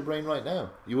Matrioshka brain right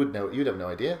now. You would know. You'd have no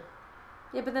idea.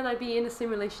 Yeah, but then I'd be in a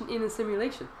simulation.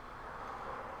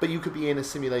 But you could be in a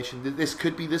simulation. This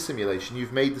could be the simulation.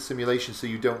 You've made the simulation, so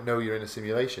you don't know you're in a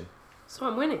simulation. So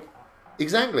I'm winning.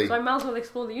 Exactly. So I might as well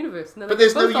explore the universe. And then but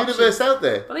there's no universe out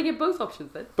there. But I get both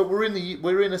options then. But we're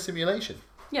in a simulation.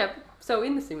 Yeah. So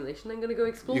in the simulation, I'm going to go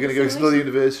explore. You're going to go explore the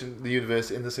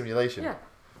universe in the simulation. Yeah.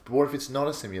 But what if it's not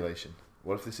a simulation?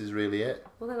 What if this is really it?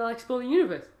 Well, then I'll explore the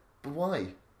universe. But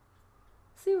why?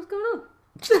 See what's going on.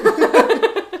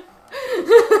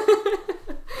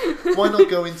 Why not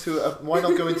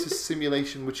go into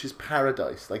simulation, which is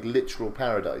paradise, like literal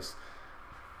paradise?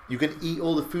 You can eat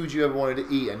all the food you ever wanted to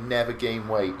eat and never gain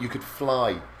weight. You could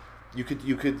fly. You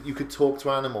could talk to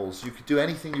animals. You could do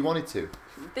anything you wanted to.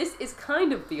 This is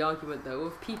kind of the argument, though,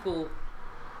 of people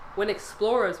when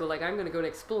explorers were like, "I'm going to go and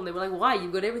explore," and they were like, "Why?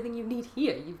 You've got everything you need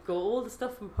here. You've got all the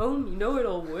stuff from home. You know it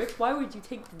all works. Why would you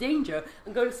take the danger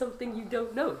and go to something you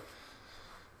don't know?"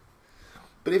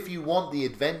 But if you want the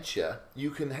adventure,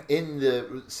 you can, in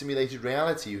the simulated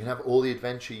reality, you can have all the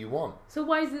adventure you want. So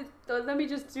why is it? Let me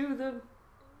just do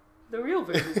the real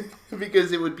version.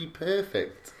 Because it would be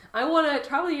perfect. I want to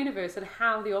travel the universe and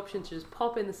have the option to just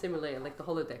pop in the simulator, like the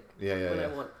holodeck. Yeah. I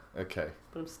want. Okay.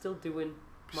 But I'm still doing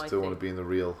my Still thing. want to be in the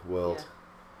real world.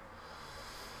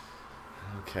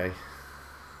 Yeah. Okay.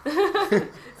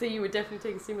 So you would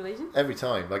definitely take a simulation? Every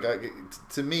time. Like,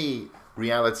 to me,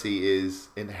 reality is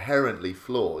inherently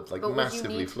flawed, like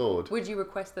massively flawed. Would you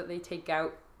request that they take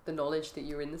out the knowledge that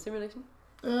you're in the simulation?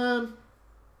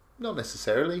 Not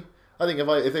necessarily. I think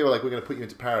if they were like, we're going to put you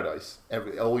into paradise,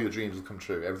 all your dreams will come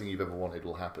true, everything you've ever wanted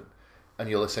will happen, and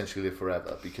you'll essentially live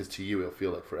forever, because to you it'll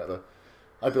feel like forever.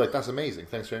 I'd be like, that's amazing,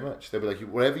 thanks very much. They'd be like,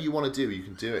 whatever you want to do, you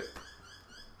can do it.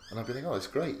 And I'd be like, oh, that's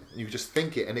great. And you could just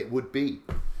think it, and it would be.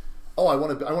 Oh, I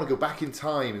want to go back in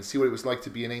time and see what it was like to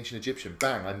be an ancient Egyptian.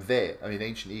 Bang, I'm there. I'm in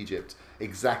ancient Egypt,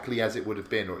 exactly as it would have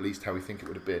been, or at least how we think it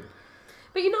would have been.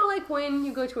 But you know, like when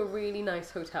you go to a really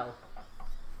nice hotel,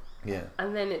 yeah,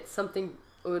 and then it's something,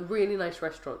 or a really nice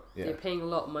restaurant, yeah, you're paying a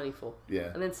lot of money for,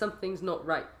 yeah, and then something's not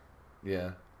right.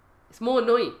 Yeah, it's more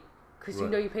annoying because right. you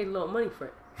know you paid a lot of money for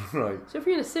it. Right. So if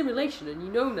you're in a simulation and you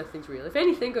know nothing's real, if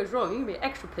anything goes wrong, you're gonna be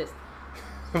extra pissed.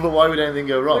 But why would anything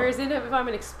go wrong? Whereas if I'm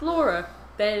an explorer,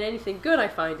 then anything good I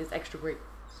find is extra great.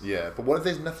 Yeah, but what if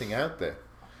there's nothing out there?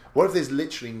 What if there's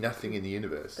literally nothing in the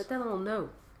universe? But then I'll know.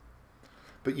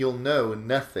 But you'll know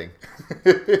nothing.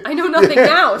 I know nothing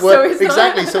now, so well, it's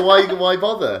exactly. not... So why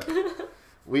bother?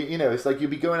 It's like you'll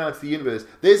be going out to the universe.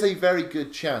 There's a very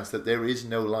good chance that there is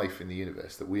no life in the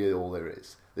universe. That we are all there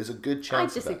is. There's a good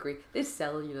chance. I disagree. There's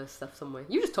cellular stuff somewhere.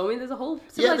 You just told me there's a whole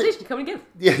Yeah, civilization coming again.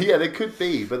 Yeah, there could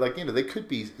be, but there could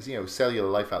be cellular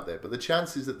life out there. But the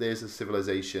chances that there's a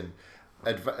civilization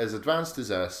as advanced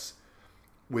as us,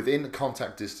 within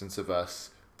contact distance of us,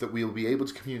 that we'll be able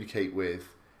to communicate with,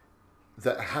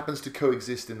 that happens to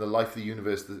coexist in the life of the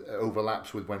universe that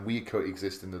overlaps with when we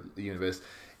coexist in the universe,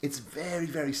 it's very,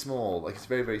 very small. Like, it's a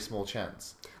very, very small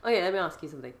chance. Oh yeah, let me ask you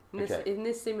something. Okay. In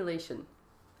this simulation,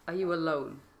 are you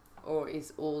alone, or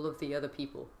is all of the other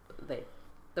people there?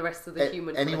 The rest of the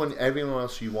human collective? Everyone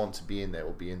else you want to be in there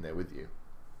will be in there with you.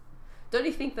 Don't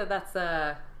you think that's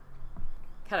kind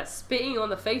of spitting on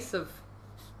the face of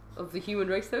the human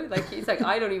race though? Like, it's like,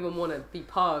 I don't even want to be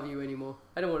part of you anymore.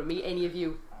 I don't want to meet any of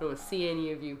you. I don't want to see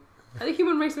any of you. And the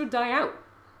human race would die out.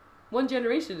 One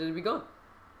generation and it'd be gone.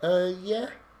 Yeah.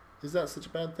 Is that such a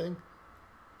bad thing?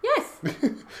 Yes.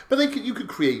 But you could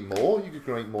create more. You could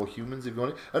create more humans if you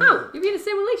wanted. You'd be in a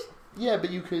simulation. Yeah, but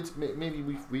you could maybe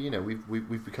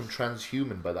we've become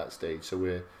transhuman by that stage, so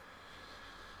we're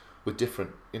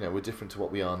different. We're different to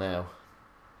what we are now.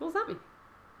 What does that mean?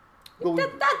 Well,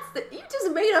 you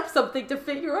just made up something to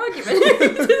fit your argument.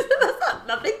 That's not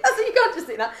nothing. You can't just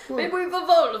say that. Maybe we've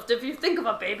evolved if you think of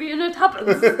a baby and it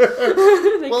happens.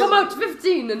 They come out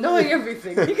 15 and knowing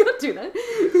everything. You can't do that.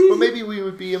 Well, maybe we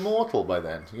would be immortal by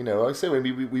then. I say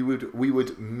maybe we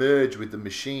would merge with the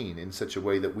machine in such a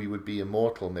way that we would be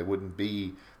immortal, and there wouldn't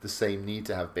be the same need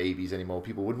to have babies anymore.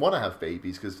 People would want to have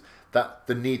babies because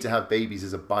the need to have babies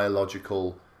is a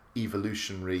biological,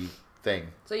 evolutionary thing.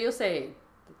 So you're saying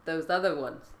those other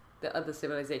ones, the other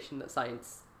civilization that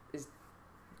science is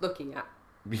looking at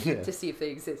to see if they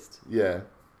exist. Yeah.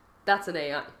 That's an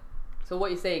AI. So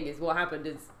what you're saying is what happened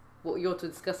is what you're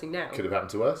discussing now. Could have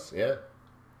happened to us, yeah.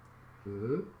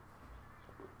 Mm-hmm.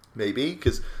 Maybe,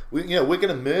 because we're going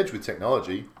to merge with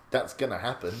technology. That's going to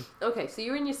happen. Okay, so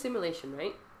you're in your simulation,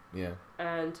 right? Yeah.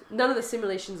 And none of the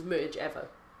simulations merge ever.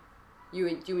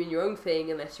 You're doing your own thing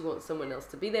unless you want someone else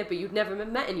to be there, but you've never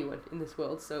met anyone in this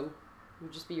world, so it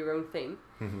would just be your own thing.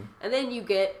 Mm-hmm. And then you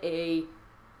get a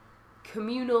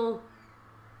communal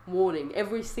warning.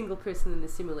 Every single person in the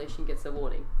simulation gets a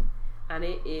warning. And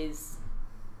it is,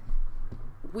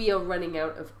 we are running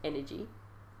out of energy.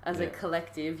 As a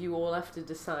collective, you all have to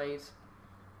decide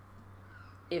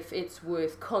if it's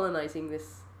worth colonizing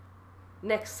this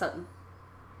next sun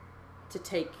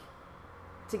to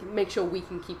make sure we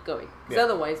can keep going. Because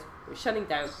otherwise, we're shutting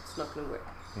down, it's not going to work.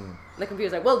 And the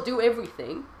computer's like, well, do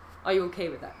everything. Are you okay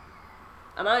with that?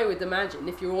 And I would imagine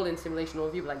if you're all in simulation, all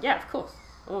of you would be like, yeah, of course.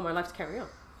 I want my life to carry on.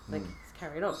 Let's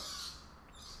carry it on.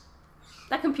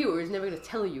 That computer is never going to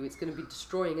tell you it's going to be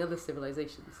destroying other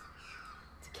civilizations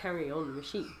to carry on the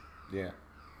machine. Yeah.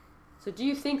 So do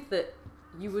you think that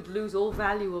you would lose all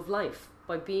value of life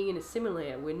by being in a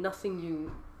simulator where nothing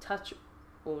you touch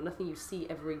or nothing you see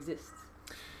ever exists?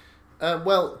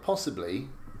 Well, possibly.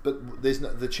 But there's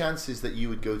the chances that you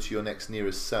would go to your next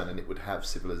nearest sun and it would have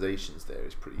civilizations there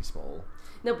is pretty small.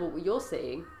 No, but what you're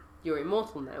saying, you're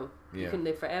immortal now. Yeah. You can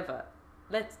live forever.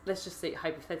 let's just say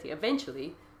hypothetically,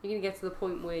 eventually you're going to get to the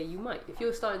point where you might, if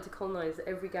you're starting to colonize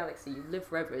every galaxy, you live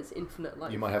forever, it's infinite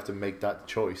life. You might have to make that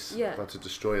choice. Yeah. About to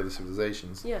destroy other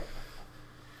civilizations. Yeah.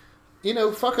 You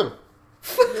know, fuck them.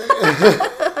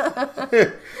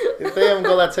 If they haven't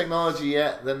got that technology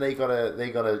yet, then they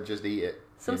gotta just eat it.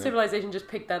 Some you know? civilization just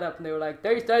picked that up and they were like,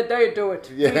 they do it.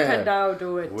 Yeah. We can now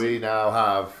do it. We now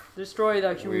have Destroy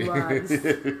the humans.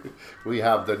 we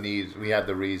have the need. We had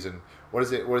the reason. What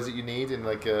is it you need in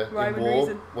like in Rhyme and war?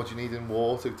 reason. What do you need in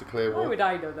war to declare war? Why would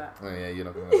I know that? Oh yeah, you're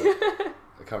not gonna know that.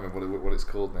 I can't remember what it's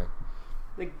called now.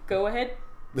 The go ahead?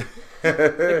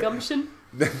 The gumption?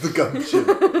 The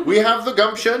gumption. We have the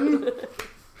gumption.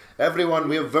 Everyone,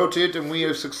 we have voted and we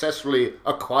have successfully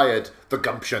acquired the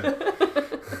gumption.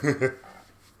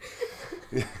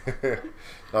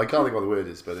 No, I can't think what the word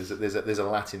is, but there's a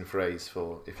Latin phrase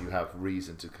for if you have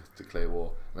reason to declare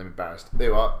war. I'm embarrassed. There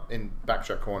you are, in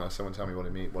Backtrack Corner. Someone tell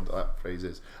me what that phrase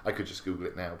is. I could just Google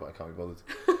it now, but I can't be bothered.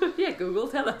 Yeah, Google,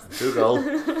 tell us.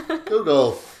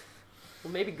 Google.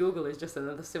 Well, maybe Google is just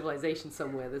another civilization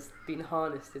somewhere that's been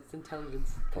harnessed its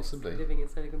intelligence. Possibly. It's living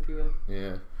inside a computer.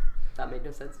 Yeah. That made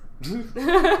no sense.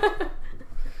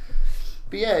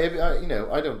 But yeah,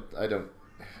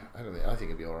 I think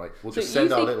it'd be all right. We'll just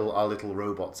send our little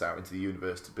robots out into the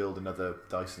universe to build another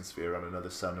Dyson sphere on another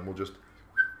sun, and we'll just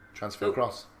transfer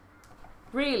across.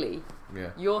 Really? Yeah.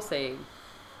 You're saying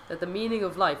that the meaning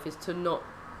of life is to not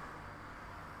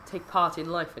take part in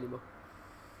life anymore?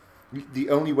 The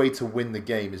only way to win the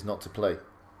game is not to play.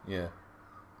 Yeah.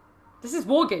 This is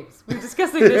War Games. We were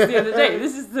discussing this the other day.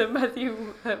 This is the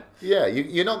Matthew... Yeah,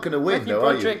 you're not going to win, Matthew though,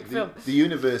 are you? Broderick film. The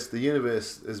universe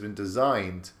has been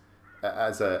designed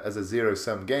as a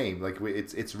zero-sum game. Like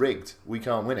it's rigged. We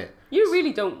can't win it. You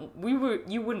really don't...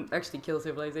 You wouldn't actually kill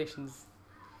civilizations.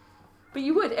 But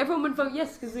you would. Everyone would vote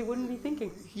yes because they wouldn't be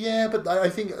thinking. Yeah, but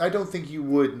I don't think you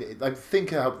would. I think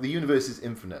how the universe is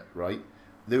infinite, right?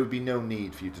 There would be no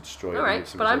need for you to destroy. All right,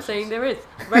 but I'm saying there is.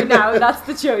 Right now, that's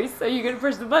the choice. Are you going to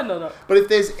push the button or not? But if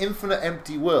there's infinite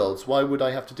empty worlds, why would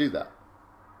I have to do that?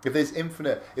 If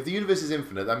the universe is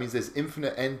infinite, that means there's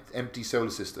infinite empty solar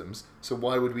systems. So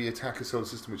why would we attack a solar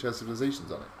system which has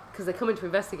civilizations on it? Because they're coming to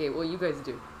investigate what you guys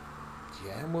do.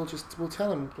 Yeah, and we'll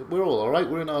tell them we're all right.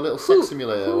 We're in our little sex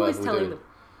simulator. Who is telling them?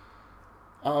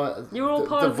 You're all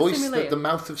part of the simulator. The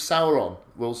mouth of Sauron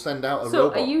will send out a robot.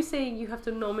 So are you saying you have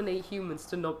to nominate humans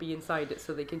to not be inside it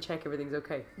so they can check everything's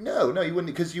okay? No, you wouldn't,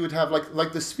 because you would have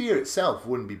like the sphere itself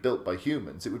wouldn't be built by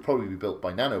humans. It would probably be built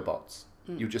by nanobots.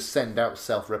 You just send out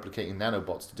self-replicating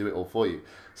nanobots to do it all for you.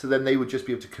 So then they would just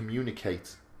be able to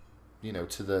communicate,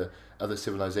 to the other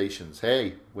civilizations.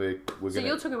 Hey, we're So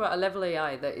you're talking about a level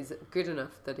AI that is good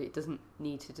enough that it doesn't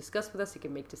need to discuss with us. It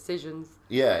can make decisions.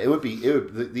 Yeah, it would be.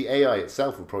 The AI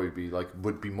itself would probably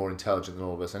be more intelligent than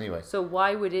all of us anyway. So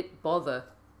why would it bother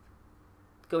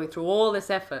going through all this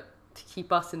effort to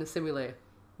keep us in a simulator?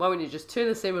 Why wouldn't you just turn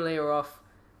the simulator off?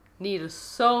 Need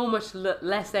so much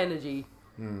less energy.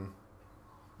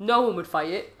 No one would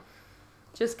fight it.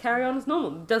 Just carry on as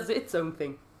normal. Does its own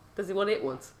thing. Does it what it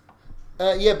wants.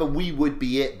 Yeah, but we would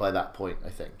be it by that point, I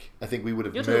think. I think we would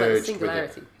have You're talking about merged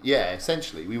singularity. with it. Yeah,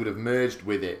 essentially. We would have merged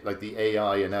with it. Like the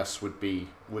AI and us would be...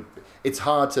 It's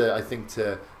hard to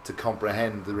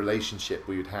comprehend the relationship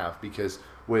we would have because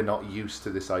we're not used to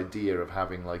this idea of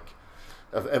having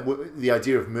the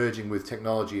idea of merging with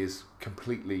technology is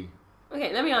completely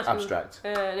Okay, let me ask abstract.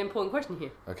 you an important question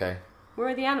here. Okay. Where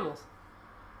are the animals?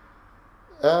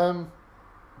 The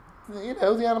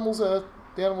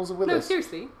animals are with No, us.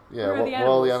 seriously. Yeah, where are the what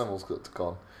all the animals? animals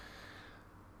gone?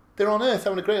 They're on Earth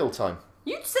having a great old time.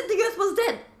 You said the Earth was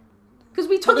dead. Because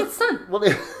we took its sun. Well,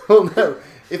 no.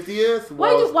 If the Earth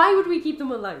was... Why would we keep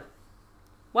them alive?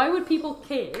 Why would people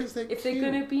care Because they're if they're cute.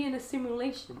 going to be in a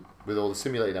simulation With all the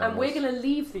simulated animals. and we're going to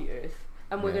leave the Earth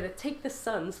and we're Yeah. going to take the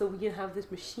sun so we can have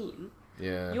this machine?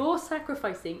 Yeah. You're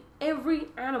sacrificing every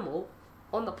animal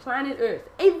on the planet Earth.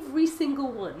 Every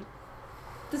single one.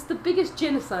 This is the biggest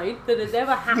genocide that has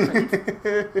ever happened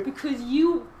because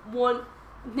you want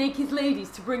naked ladies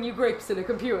to bring you grapes in a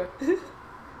computer.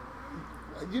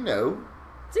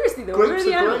 Seriously though, Grapes where are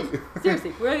the are animals? great.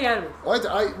 Seriously, where are the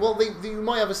animals? You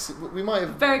might have we might have...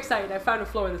 Very excited, I found a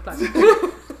flaw in this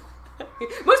planet.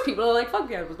 Most people are like, fuck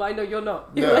the animals, but I know you're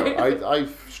not. No, I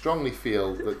strongly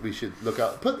feel that we should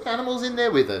put the animals in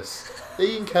there with us.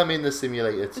 They can come in the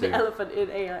simulator too. The elephant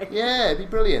in AI. Yeah, it'd be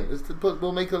brilliant.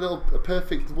 We'll make a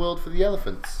perfect world for the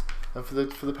elephants and for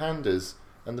the pandas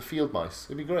and the field mice.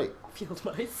 It'd be great. Field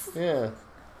mice. Yeah,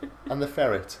 and the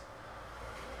ferret.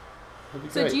 It'd be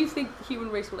So great. do you think the human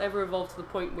race will ever evolve to the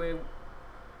point where...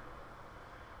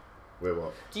 Where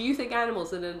what? Do you think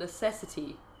animals are a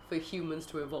necessity for humans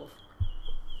to evolve?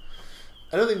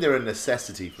 I don't think they're a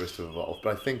necessity for us to evolve,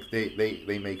 but I think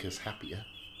they make us happier.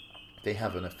 They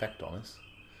have an effect on us.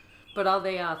 But are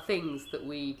they our things that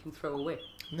we can throw away?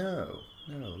 No,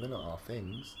 they're not our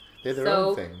things. They're their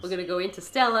own things. So we're going to go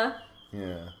Interstellar.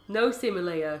 Yeah. No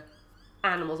simulator.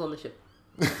 Animals on the ship.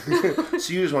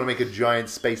 So you just want to make a giant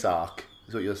space ark,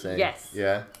 is what you're saying? Yes.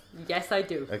 Yeah? Yes, I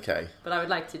do. Okay. But I would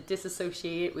like to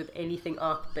disassociate it with anything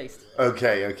ark-based.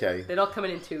 Okay. They're not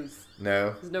coming in twos.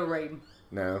 No. There's no rain.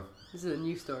 No. This is a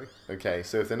new story. Okay,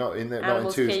 so if they're not in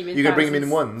twos, came in you can bring them in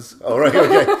thousands. ones. All right,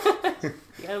 okay.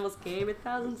 The animals came in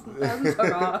thousands and thousands.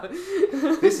 Hurrah.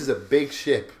 This is a big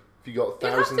ship. If you got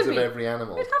thousands of every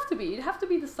animal. It'd have to be. It'd have to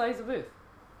be the size of Earth.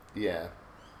 Yeah.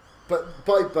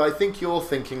 But I think you're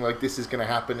thinking like this is going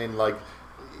to happen in like,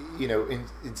 in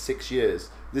 6 years.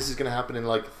 This is going to happen in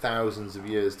like thousands of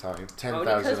years' time.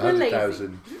 10,000,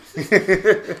 100,000.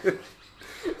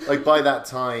 Like by that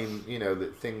time,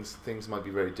 that things might be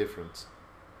very different.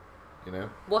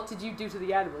 What did you do to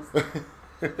the animals?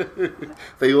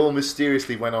 They all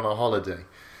mysteriously went on a holiday.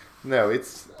 No,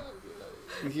 it's...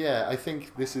 Yeah, I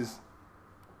think this is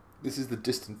the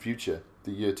distant future,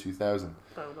 the year 2000.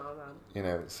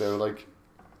 So like...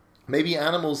 Maybe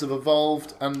animals have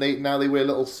evolved and now they wear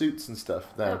little suits and stuff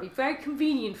now. That'd be very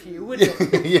convenient for you, wouldn't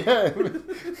it? Yeah.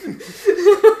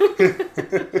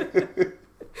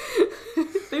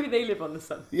 Maybe they live on the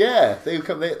sun. Yeah,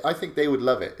 I think they would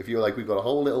love it if you were like, we've got a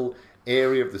whole little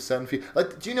area of the sun for you.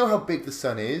 Like, do you know how big the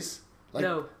sun is? Like,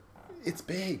 no. It's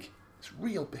big. It's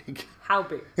real big. How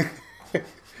big?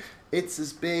 It's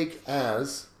as big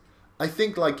as, I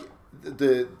think, like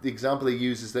the example they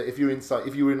use is that if you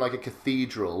were in like a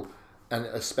cathedral and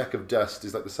a speck of dust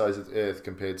is like the size of the Earth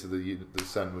compared to the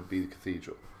sun would be the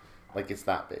cathedral. Like, it's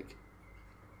that big.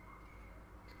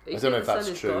 I don't know if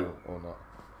that's true or not.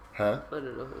 Huh? I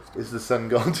don't know. Is the sun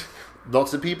God?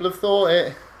 Lots of people have thought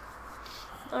it.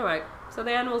 Alright, so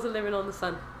the animals are living on the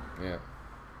sun. Yeah.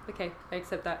 Okay, I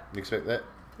accept that. You expect that?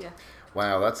 Yeah.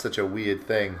 Wow, that's such a weird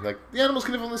thing. Like, the animals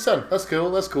can live on the sun. That's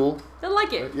cool, that's cool. They'll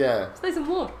like it. Yeah. It's nice and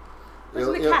warm.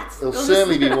 Especially the cats. It'll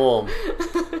certainly be warm.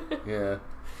 Yeah.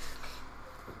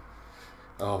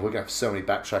 Oh, we're going to have so many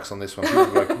backtracks on this one. People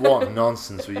are like, what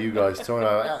nonsense were you guys talking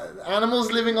about? Animals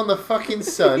living on the fucking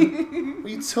sun? What are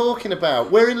you talking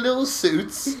about? Wearing little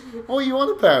suits? What are you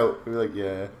on about? We're like,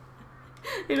 yeah.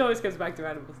 It always comes back to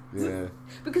animals. Yeah.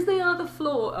 Because they are the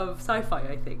flaw of sci-fi,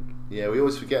 I think. Yeah, we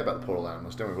always forget about the poor little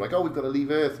animals, don't we? We're like, oh, we've got to leave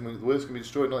Earth and the Earth's going to be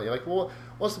destroyed. And all that. You're like, well,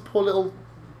 what's the poor little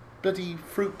bloody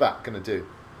fruit bat going to do?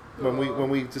 When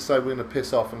we decide we're going to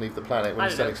piss off and leave the planet when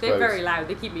the sun explodes. They're very loud.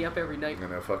 They keep me up every night. I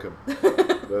know, fuck them.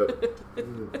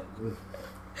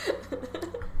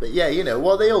 But yeah,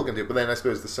 what are they all going to do? But then I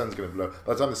suppose the sun's going to blow.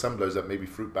 By the time the sun blows up, maybe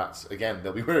fruit bats, again,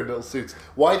 they'll be wearing little suits.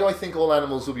 Why do I think all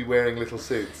animals will be wearing little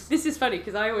suits? This is funny,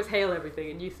 because I always hail everything,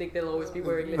 and you think they'll always be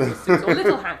wearing little suits. Or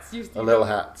little hats. Little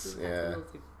hats, yeah.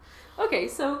 Okay,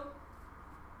 so...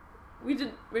 We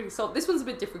didn't really solve... This one's a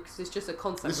bit different, because it's just a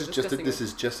concept. This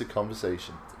is just a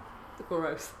conversation.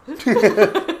 Gross. Yeah,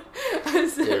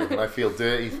 and I feel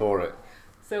dirty for it.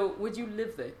 So, would you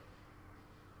live there?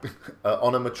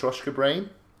 On a Matrioshka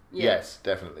brain? Yeah. Yes,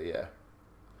 definitely, yeah.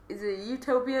 Is it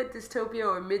Utopia, Dystopia,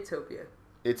 or Midtopia?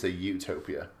 It's a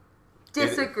utopia.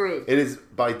 Disagree. It is,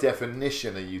 by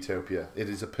definition, a utopia. It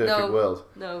is a perfect world.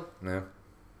 No.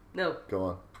 Go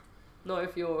on. Not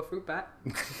if you're a fruit bat.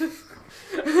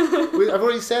 I've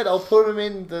already said I'll put him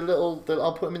in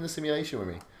I'll put him in the simulation with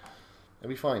me. It'll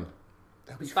be fine.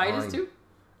 Spiders too?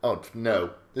 Oh no,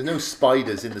 there's no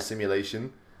spiders in the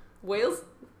simulation. Whales?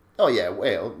 Oh yeah,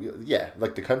 whale. Yeah,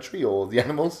 like the country or the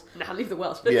animals. Nah, leave the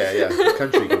Welsh. Yeah, the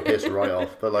country can piss right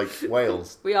off, but like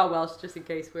whales. We are Welsh, just in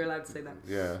case we're allowed to say that.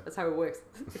 Yeah. That's how it works.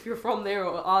 If you're from there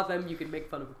or are them, you can make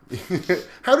fun of them.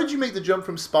 How did you make the jump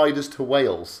from spiders to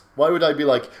whales? Why would I be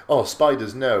like, oh,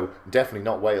 spiders? No, definitely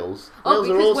not whales. Oh, whales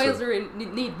because are awesome. whales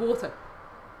are need water,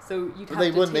 so you'd have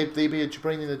they to. Wouldn't. They'd be a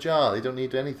brain in a jar. They don't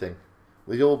need anything.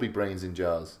 They'd all be brains in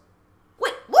jars.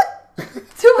 Wait, what?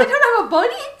 So I don't have a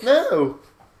body? No.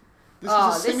 This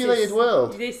is a simulated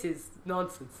world. This is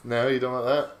nonsense. No, you don't like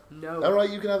that? No. Alright,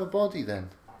 you can have a body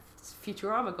then. It's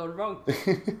Futurama gone wrong.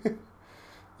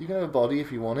 You can have a body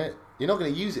if you want it. You're not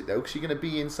going to use it though, because you're going to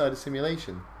be inside a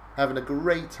simulation, having a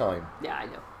great time. Yeah, I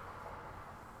know.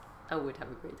 I would have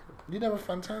a great time. You'd have a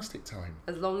fantastic time.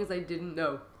 As long as I didn't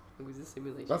know it was a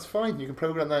simulation. That's fine, you can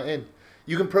program that in.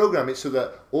 You can program it so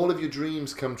that all of your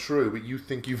dreams come true, but you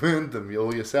think you've earned them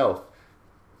all yourself.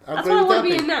 That's what I want to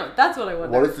be in now. That's what I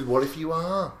want. What if you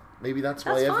are? Maybe that's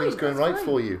why everything's going right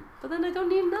for you. But then I don't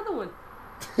need another one.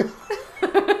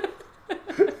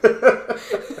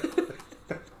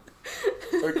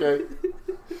 Okay.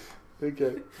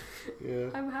 Okay. Yeah.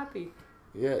 I'm happy.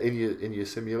 Yeah, in your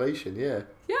simulation, yeah.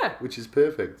 Yeah. Which is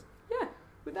perfect. Yeah.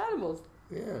 With animals.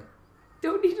 Yeah.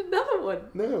 Don't need another one.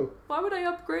 No. Why would I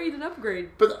upgrade and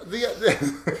upgrade? But the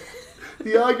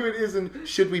argument isn't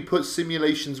should we put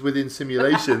simulations within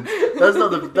simulations. That's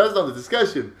not the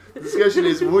discussion. The discussion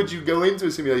is would you go into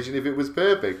a simulation if it was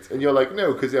perfect? And you're like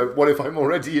no, because what if I'm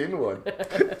already in one?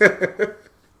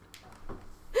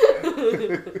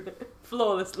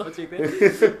 Flawless logic there.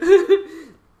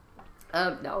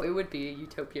 No, it would be a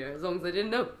utopia as long as I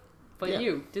didn't know. But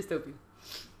you, dystopia.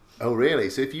 Oh really?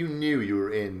 So if you knew you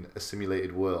were in a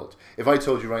simulated world, if I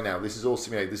told you right now this is all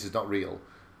simulated, this is not real.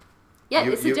 Yeah,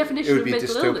 it's the definition of mental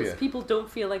dystopia. illness. People don't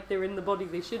feel like they're in the body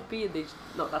they should be, and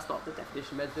no, that's not the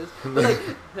definition of mental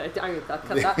illness. But like, I'll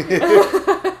cut that.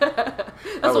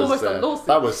 That's almost a lawsuit.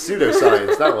 That was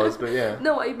pseudoscience. That was, but yeah.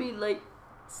 No, I mean like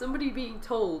somebody being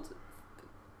told.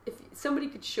 If somebody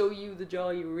could show you the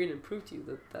jar you were in and prove to you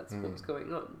that that's what's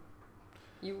going on,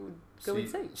 you would go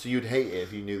insane. So you'd hate it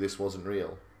if you knew this wasn't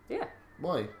real? Yeah.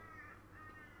 Why?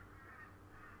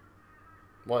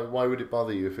 Why would it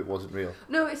bother you if it wasn't real?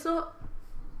 No, it's not.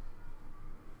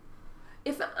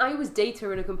 If I was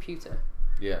data in a computer,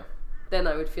 then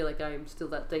I would feel like I am still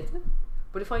that data.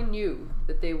 But if I knew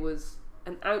that there was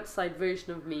an outside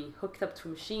version of me hooked up to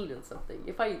a machine or something,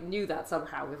 if I knew that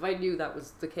somehow, if I knew that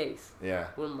was the case, I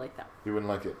wouldn't like that. You wouldn't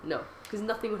like it? No, because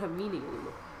nothing would have meaning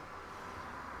anymore.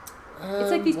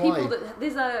 It's like these people that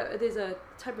there's a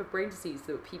type of brain disease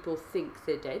that people think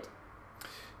they're dead.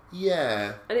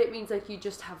 Yeah. And it means like you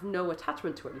just have no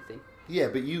attachment to anything. Yeah,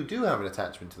 but you do have an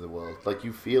attachment to the world. Like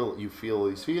you feel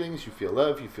these feelings, you feel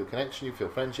love, you feel connection, you feel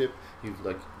friendship,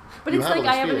 But it's like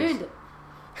I haven't earned it.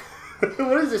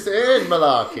 What is this earned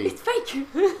malarkey? It's fake.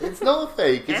 It's not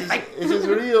fake. It's as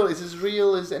real. It's as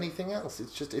real as anything else.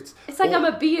 It's like I'm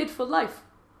a beard for life.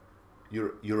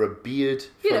 You're a beard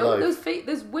for life.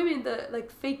 Those women that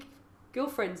like fake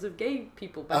girlfriends of gay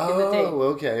people back in the day. Oh,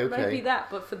 okay. It might be that,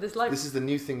 but for this life. This is the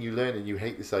new thing you learn, and you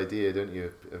hate this idea, don't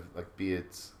you, of like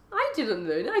beards? I didn't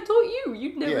learn it. I taught you.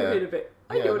 You'd never heard of it.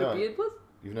 I know what a beard was.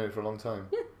 You've known it for a long time.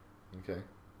 Yeah. Okay.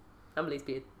 Emily's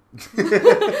beard.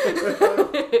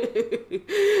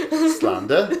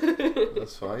 Slander.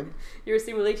 That's fine. You're a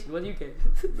simulation. What do you get?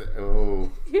 Oh,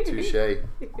 touche.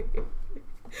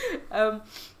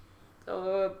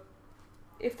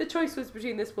 If the choice was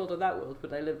between this world or that world,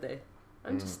 would I live there?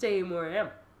 I'm just staying where I am.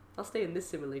 I'll stay in this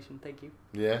simulation, thank you.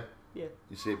 Yeah? Yeah.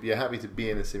 You're happy to be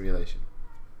in a simulation.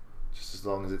 Just as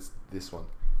long as it's this one.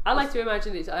 I like to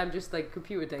imagine I'm just like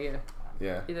computer data.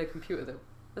 Yeah. In a computer though.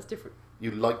 That's different.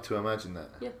 You like to imagine that?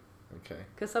 Yeah. Okay.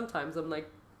 Because sometimes I'm like,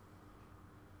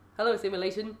 hello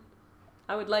simulation,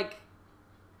 I would like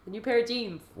a new pair of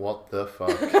jeans. What the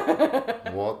fuck?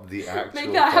 What the actual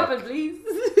Make that fuck? happen, please.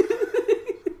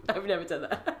 I've never done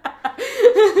that.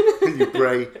 You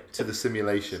pray to the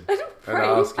simulation. I don't pray. And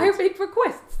ask it. I make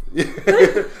requests.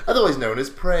 Otherwise known as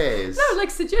prayers. No, like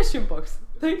suggestion box.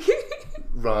 Like,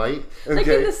 right. Okay. Like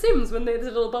in The Sims when there's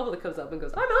a little bubble that comes up and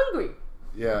goes, I'm hungry.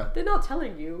 Yeah. They're not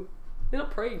telling you. They're not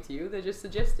praying to you. They're just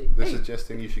suggesting. They're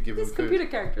suggesting you should give them this food. This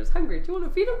computer character is hungry. Do you want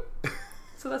to feed him?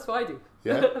 So that's what I do.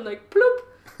 Yeah. I'm like, ploop.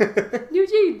 New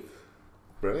jeans.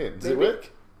 Brilliant. Does it work?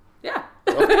 Yeah.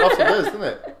 It often does, doesn't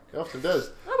it? It often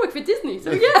does. I work for Disney,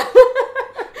 so yeah.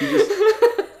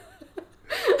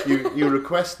 You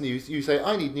request new. You say,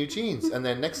 I need new jeans, and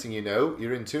then next thing you know,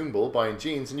 you're in Toombul buying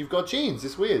jeans, and you've got jeans.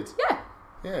 It's weird. Yeah.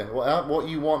 Yeah. What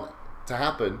you want to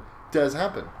happen does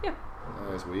happen. Yeah.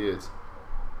 Oh, that's weird.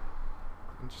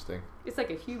 Interesting. It's like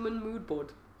a human mood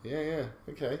board. Yeah.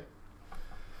 Okay.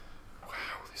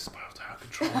 Wow, this spiraled out of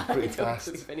control pretty fast.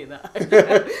 I don't believe any of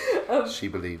that. She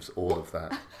believes all of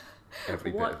that.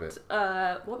 Every bit of it.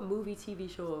 What movie, TV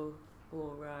show,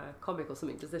 or comic or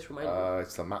something does this remind you?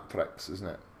 It's the Matrix, isn't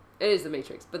it? It is the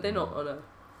Matrix, but they're not on a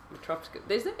Matrioshka.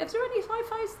 Is there any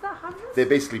sci-fis that have this? They're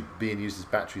basically being used as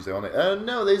batteries on it.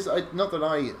 No, there's not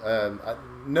that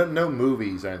no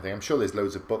movies or anything. I'm sure there's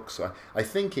loads of books. I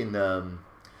think in the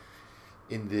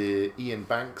Ian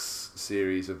Banks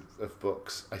series of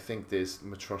books, I think there's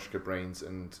Matrioshka brains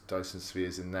and Dyson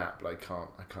spheres in that, but I can't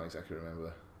exactly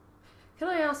remember. Can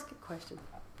I ask a question?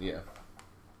 Yeah.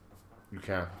 You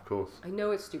can, of course. I know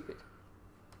it's stupid.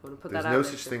 I want to put There's that out no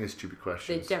there. such thing as stupid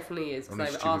questions. There definitely is. Only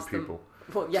I've stupid asked people.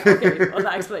 Them, well, yeah, okay. Well,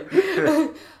 that explains.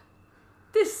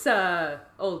 This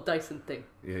old Dyson thing.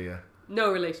 Yeah.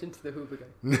 No relation to the Hoover guy.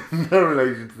 No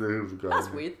relation to the Hoover guy. That's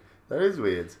weird. That is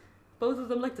weird. Both of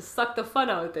them like to suck the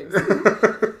fun out of things.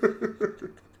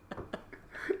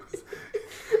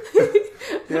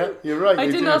 Yeah, you're right. I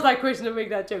didn't ask that question to make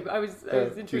that joke. I was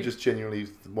intrigued. You just genuinely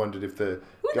wondered if the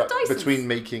Dysons? between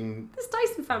making This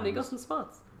Dyson family got some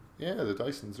smarts. Yeah, the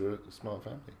Dysons are a smart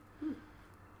family.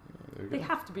 Yeah, They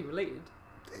have to be related.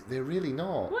 They're really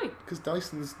not. Why? Because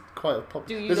Dyson's quite a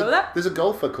popular. Do you know that? There's a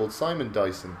golfer called Simon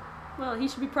Dyson. Well, he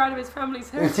should be proud of his family's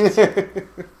heritage.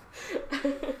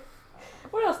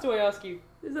 What else do I ask you?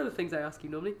 There's other things I ask you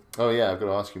normally. Oh yeah, I've got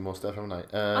to ask you more stuff, haven't I?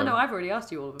 I know, I've already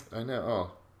asked you all of them. I know.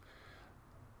 Oh,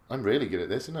 I'm really good at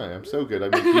this, isn't I? I'm so good. I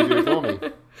make you do it for me.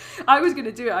 I was going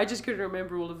to do it. I just couldn't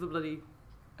remember all of the bloody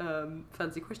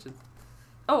fancy questions.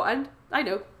 Oh, and I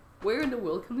know. Where in the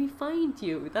world can we find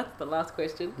you? That's the last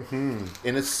question.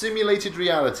 In a simulated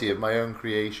reality of my own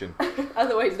creation.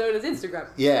 Otherwise known as Instagram.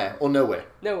 Yeah, or nowhere.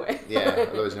 Nowhere. Yeah,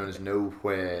 otherwise known as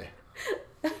nowhere.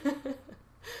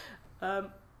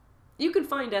 You can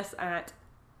find us at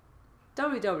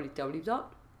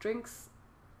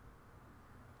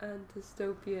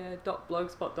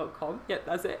www.drinksandystopia.blogspot.com. Yeah,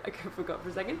 that's it. I forgot for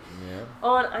a second. Yeah.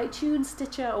 On iTunes,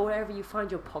 Stitcher, or wherever you find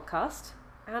your podcast.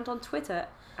 And on Twitter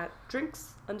at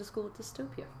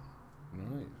drinks_dystopia.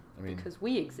 Right. I mean, because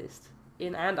we exist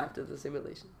in and after the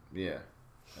simulation. Yeah.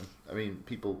 I mean,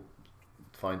 people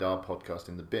find our podcast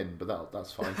in the bin, but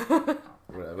that's fine.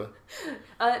 Whatever.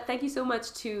 Thank you so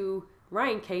much to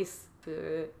Ryan Case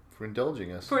for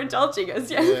indulging us.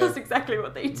 Yeah, that's exactly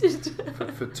what they did.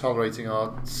 for tolerating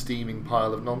our steaming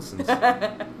pile of nonsense.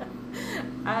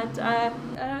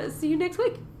 And see you next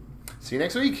week. See you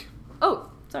next week. Oh,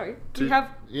 sorry. We have...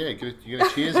 Yeah, you're going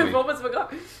to cheers me. I almost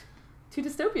forgot. To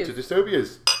Dystopias. To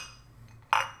Dystopias.